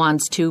naturally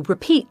wants to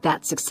repeat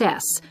that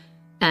success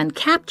and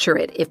capture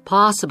it, if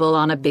possible,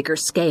 on a bigger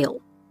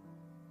scale.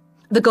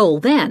 The goal,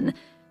 then,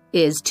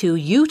 is to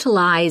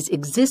utilize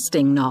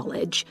existing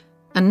knowledge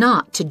and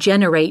not to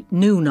generate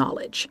new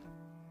knowledge.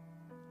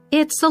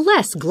 It's a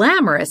less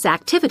glamorous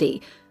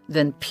activity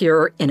than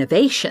pure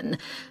innovation,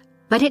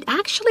 but it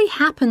actually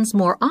happens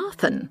more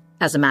often,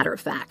 as a matter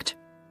of fact.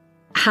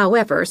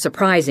 However,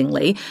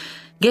 surprisingly,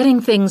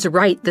 getting things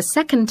right the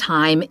second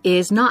time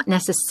is not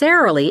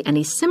necessarily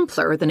any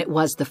simpler than it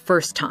was the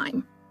first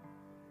time.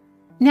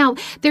 Now,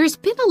 there's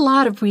been a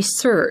lot of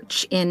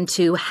research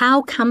into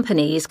how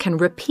companies can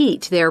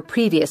repeat their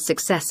previous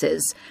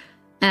successes,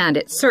 and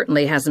it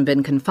certainly hasn't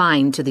been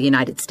confined to the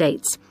United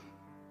States.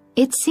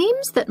 It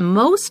seems that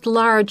most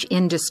large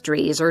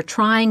industries are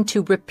trying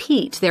to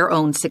repeat their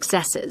own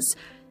successes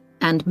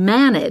and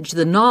manage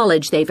the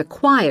knowledge they've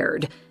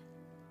acquired.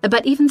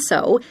 But even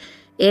so,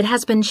 it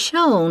has been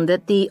shown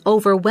that the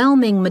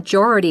overwhelming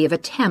majority of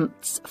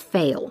attempts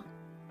fail.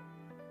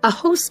 A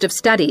host of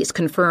studies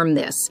confirm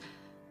this,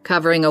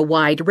 covering a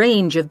wide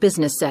range of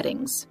business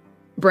settings: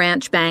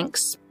 branch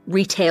banks,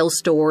 retail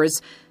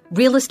stores,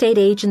 real estate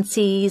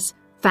agencies,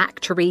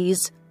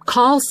 factories,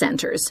 call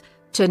centers,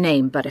 to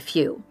name but a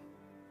few.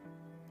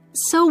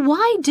 So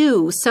why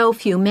do so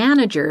few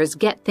managers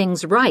get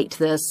things right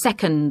the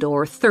second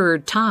or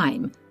third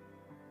time?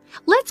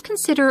 Let's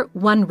consider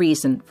one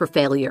reason for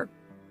failure: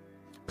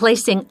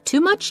 placing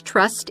too much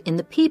trust in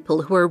the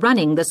people who are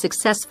running the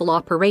successful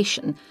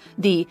operation,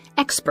 the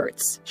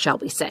experts, shall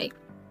we say.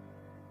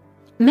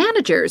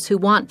 Managers who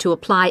want to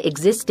apply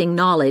existing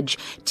knowledge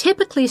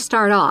typically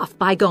start off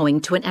by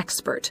going to an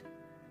expert,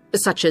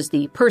 such as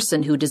the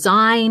person who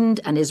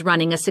designed and is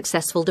running a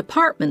successful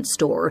department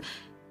store,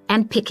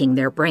 and picking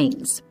their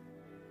brains.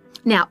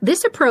 Now,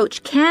 this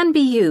approach can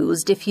be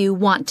used if you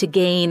want to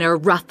gain a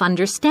rough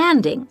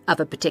understanding of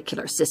a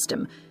particular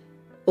system,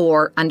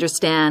 or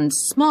understand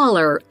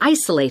smaller,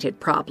 isolated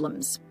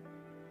problems.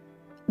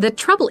 The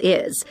trouble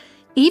is,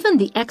 even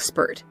the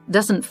expert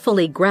doesn't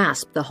fully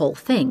grasp the whole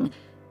thing,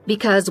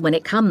 because when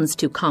it comes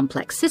to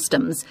complex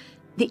systems,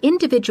 the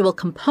individual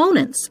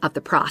components of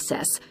the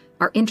process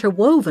are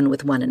interwoven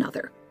with one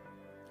another.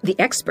 The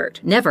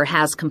expert never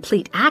has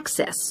complete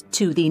access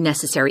to the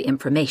necessary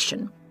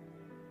information.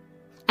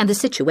 And the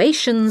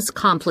situation's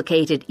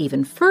complicated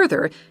even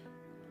further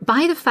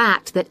by the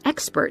fact that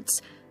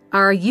experts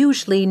are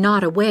usually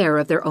not aware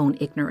of their own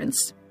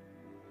ignorance.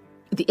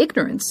 The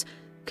ignorance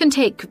can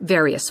take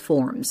various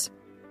forms.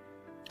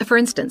 For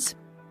instance,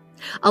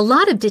 a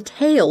lot of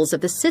details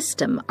of the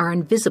system are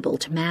invisible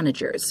to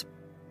managers.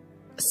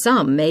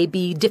 Some may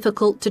be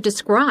difficult to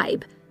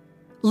describe,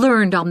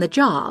 learned on the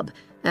job,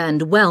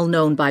 and well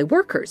known by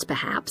workers,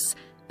 perhaps,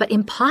 but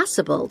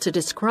impossible to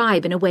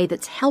describe in a way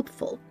that's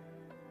helpful.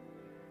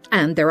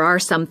 And there are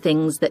some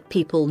things that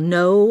people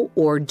know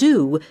or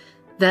do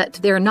that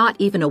they're not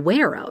even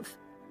aware of.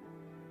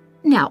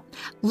 Now,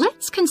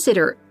 let's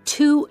consider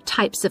two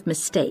types of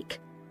mistake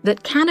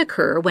that can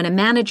occur when a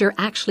manager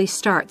actually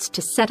starts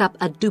to set up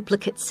a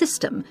duplicate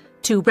system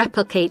to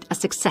replicate a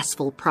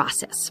successful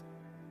process.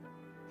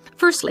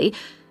 Firstly,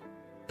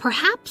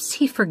 perhaps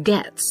he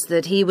forgets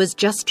that he was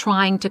just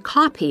trying to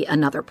copy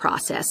another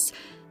process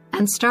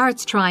and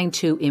starts trying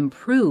to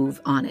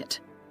improve on it.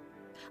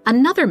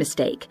 Another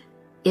mistake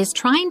is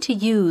trying to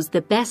use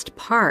the best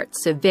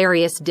parts of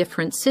various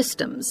different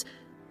systems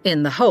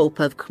in the hope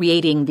of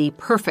creating the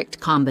perfect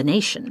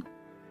combination.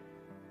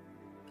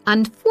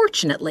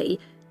 Unfortunately,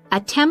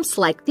 attempts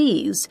like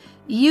these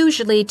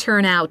usually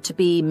turn out to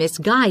be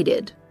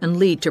misguided and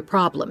lead to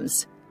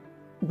problems.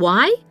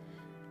 Why?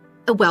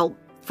 Well,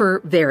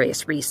 for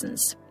various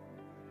reasons.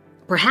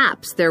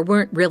 Perhaps there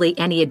weren't really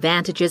any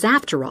advantages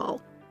after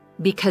all,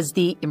 because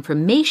the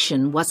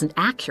information wasn't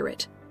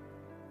accurate.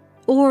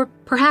 Or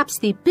perhaps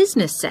the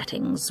business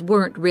settings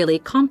weren't really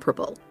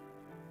comparable.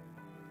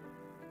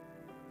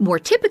 More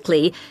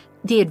typically,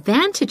 the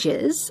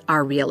advantages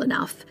are real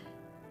enough,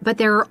 but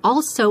there are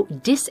also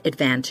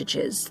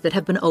disadvantages that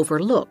have been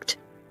overlooked.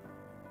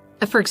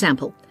 For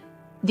example,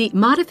 the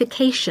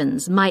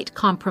modifications might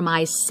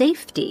compromise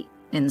safety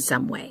in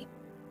some way.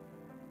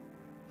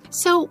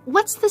 So,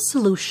 what's the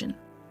solution?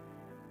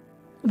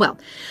 Well,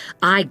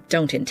 I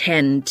don't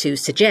intend to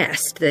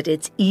suggest that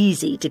it's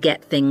easy to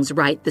get things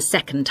right the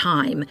second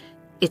time.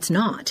 It's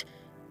not.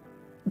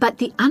 But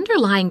the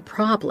underlying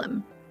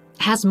problem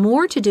has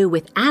more to do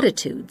with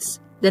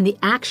attitudes than the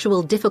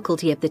actual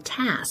difficulty of the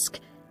task,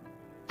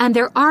 and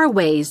there are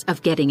ways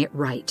of getting it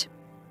right.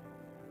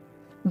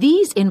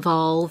 These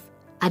involve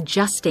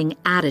adjusting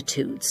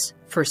attitudes,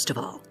 first of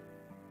all.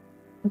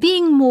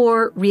 Being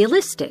more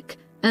realistic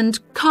and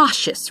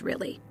cautious,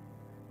 really.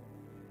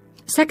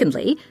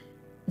 Secondly,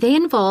 they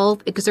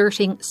involve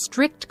exerting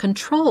strict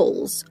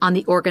controls on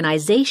the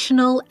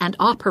organizational and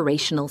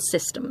operational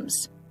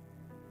systems.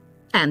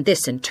 And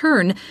this, in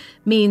turn,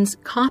 means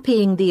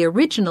copying the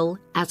original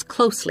as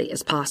closely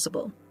as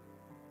possible.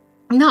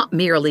 Not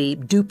merely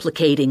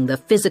duplicating the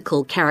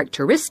physical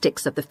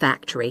characteristics of the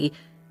factory,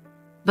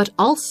 but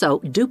also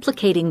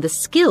duplicating the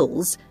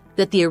skills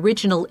that the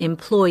original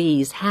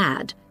employees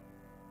had.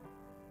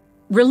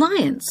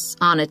 Reliance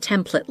on a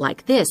template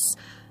like this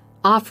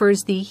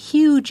offers the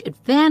huge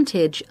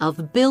advantage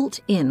of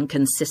built-in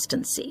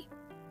consistency.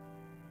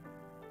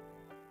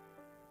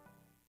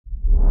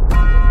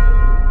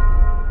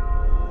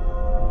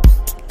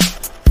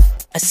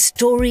 A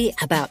story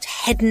about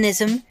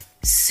hedonism,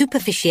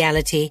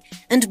 superficiality,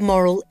 and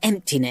moral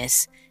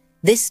emptiness,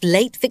 this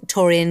late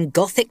Victorian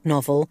Gothic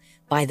novel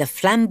by the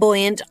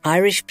flamboyant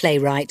Irish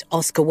playwright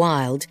Oscar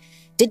Wilde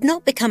did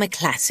not become a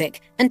classic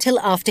until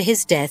after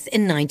his death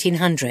in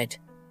 1900.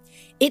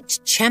 It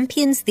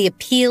champions the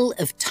appeal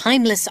of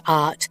timeless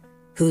art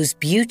whose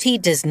beauty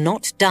does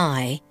not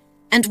die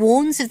and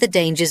warns of the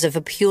dangers of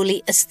a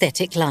purely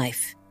aesthetic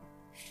life.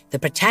 The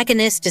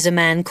protagonist is a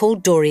man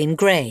called Dorian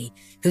Gray,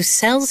 who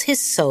sells his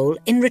soul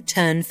in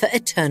return for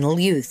eternal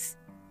youth.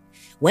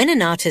 When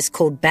an artist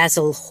called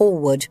Basil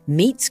Hallward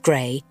meets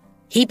Gray,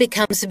 he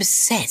becomes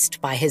obsessed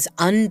by his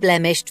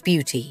unblemished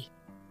beauty.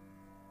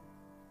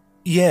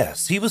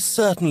 Yes, he was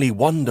certainly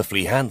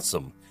wonderfully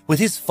handsome, with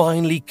his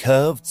finely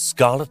curved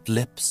scarlet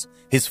lips,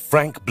 his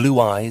frank blue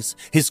eyes,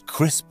 his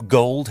crisp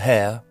gold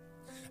hair.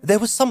 There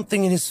was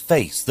something in his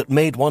face that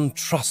made one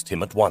trust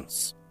him at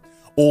once.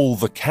 All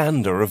the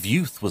candour of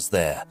youth was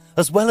there,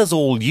 as well as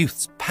all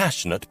youth's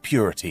passionate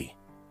purity.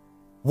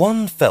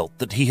 One felt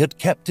that he had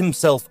kept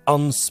himself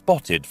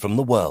unspotted from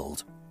the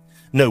world.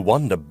 No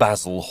wonder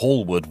Basil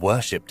Hallward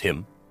worshipped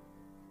him.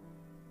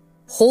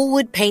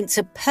 Hallward paints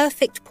a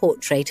perfect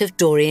portrait of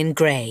Dorian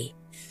Gray,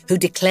 who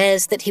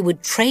declares that he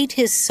would trade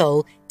his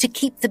soul to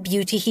keep the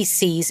beauty he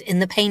sees in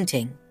the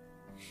painting.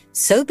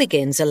 So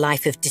begins a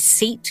life of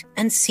deceit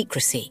and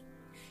secrecy.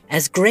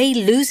 As Gray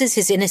loses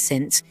his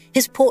innocence,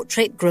 his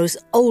portrait grows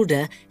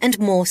older and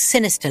more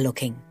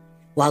sinister-looking,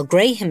 while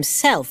Gray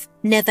himself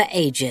never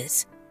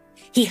ages.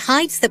 He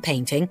hides the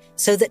painting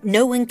so that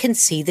no one can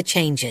see the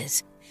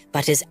changes,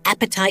 but his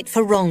appetite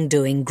for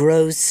wrongdoing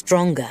grows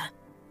stronger.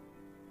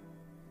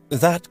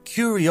 That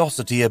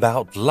curiosity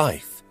about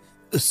life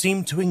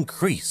seemed to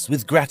increase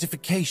with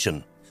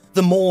gratification.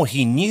 The more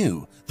he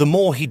knew, the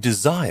more he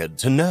desired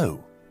to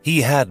know.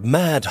 He had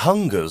mad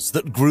hungers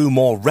that grew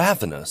more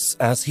ravenous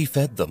as he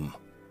fed them.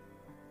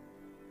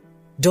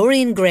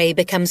 Dorian Gray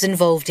becomes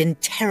involved in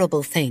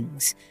terrible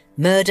things,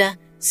 murder,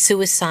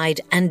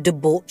 suicide, and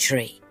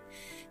debauchery.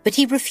 But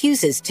he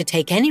refuses to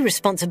take any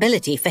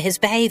responsibility for his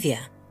behavior.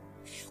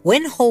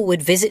 When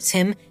Hallward visits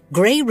him,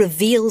 Gray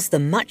reveals the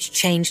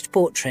much-changed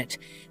portrait,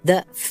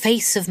 the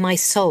face of my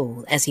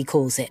soul, as he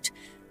calls it.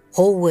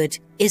 Hallward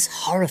is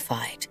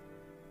horrified.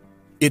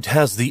 It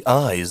has the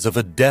eyes of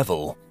a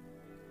devil.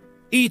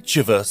 Each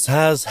of us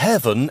has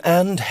heaven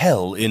and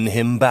hell in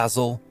him,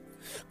 Basil,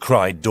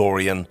 cried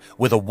Dorian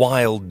with a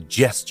wild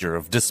gesture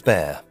of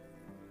despair.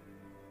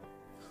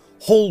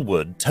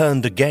 Hallward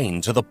turned again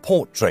to the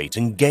portrait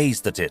and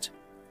gazed at it.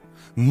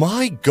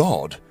 My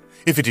God,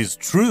 if it is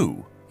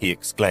true, he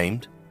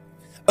exclaimed.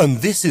 And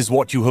this is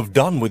what you have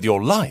done with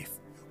your life.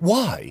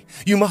 Why,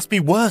 you must be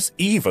worse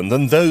even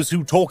than those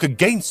who talk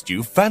against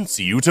you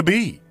fancy you to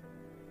be.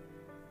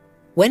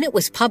 When it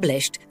was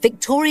published,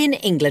 Victorian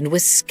England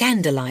was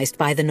scandalized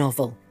by the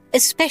novel,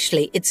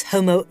 especially its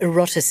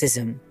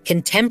homoeroticism.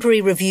 Contemporary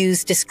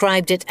reviews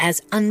described it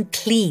as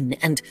unclean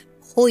and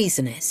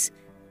poisonous.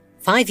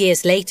 5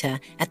 years later,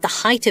 at the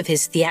height of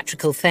his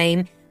theatrical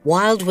fame,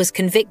 Wilde was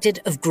convicted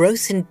of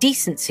gross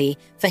indecency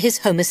for his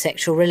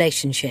homosexual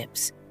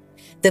relationships.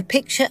 The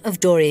picture of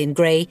Dorian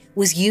Gray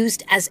was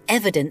used as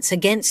evidence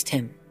against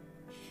him.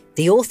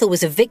 The author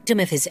was a victim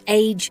of his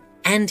age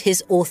and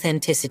his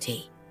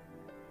authenticity.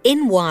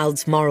 In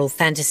Wilde's moral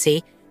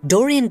fantasy,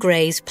 Dorian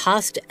Gray's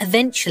past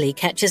eventually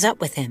catches up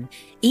with him,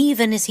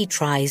 even as he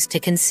tries to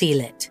conceal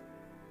it.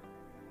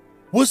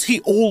 Was he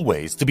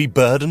always to be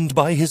burdened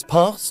by his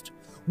past?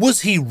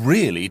 Was he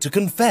really to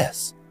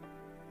confess?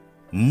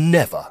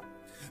 Never.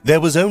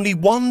 There was only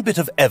one bit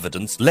of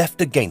evidence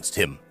left against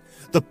him.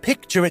 The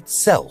picture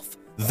itself,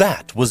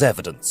 that was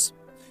evidence.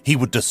 He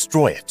would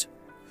destroy it.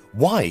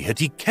 Why had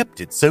he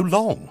kept it so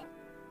long?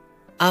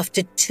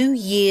 After 2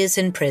 years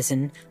in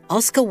prison,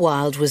 Oscar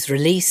Wilde was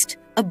released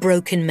a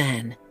broken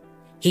man.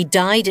 He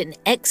died in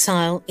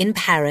exile in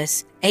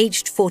Paris,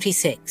 aged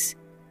 46.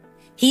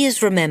 He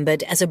is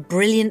remembered as a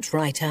brilliant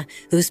writer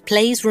whose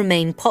plays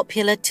remain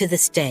popular to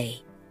this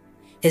day.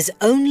 His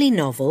only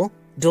novel,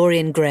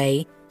 Dorian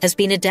Gray, has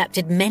been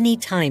adapted many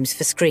times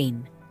for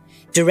screen.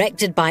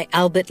 Directed by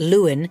Albert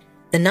Lewin,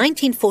 the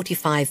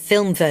 1945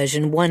 film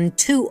version won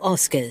 2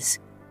 Oscars.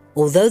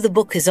 Although the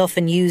book is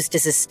often used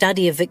as a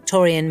study of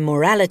Victorian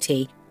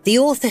morality, the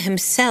author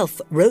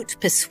himself wrote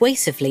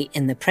persuasively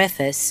in the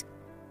preface,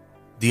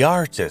 The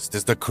artist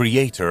is the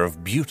creator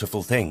of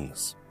beautiful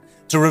things.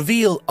 To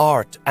reveal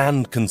art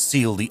and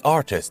conceal the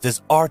artist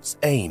is art's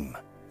aim.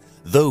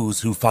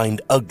 Those who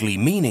find ugly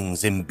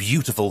meanings in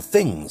beautiful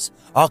things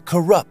are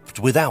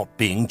corrupt without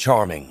being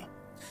charming.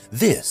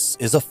 This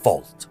is a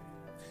fault.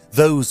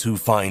 Those who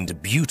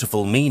find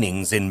beautiful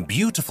meanings in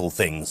beautiful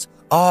things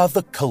are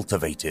the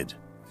cultivated.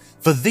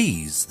 For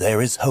these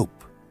there is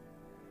hope.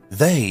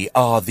 They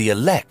are the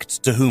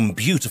elect to whom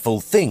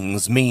beautiful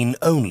things mean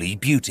only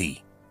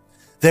beauty.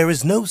 There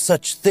is no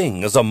such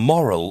thing as a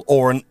moral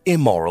or an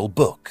immoral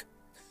book.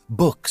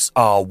 Books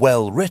are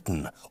well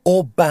written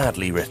or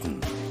badly written.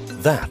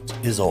 That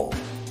is all.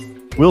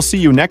 We'll see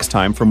you next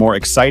time for more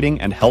exciting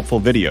and helpful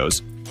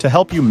videos to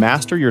help you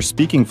master your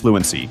speaking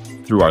fluency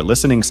through our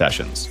listening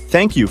sessions.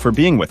 Thank you for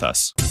being with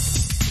us.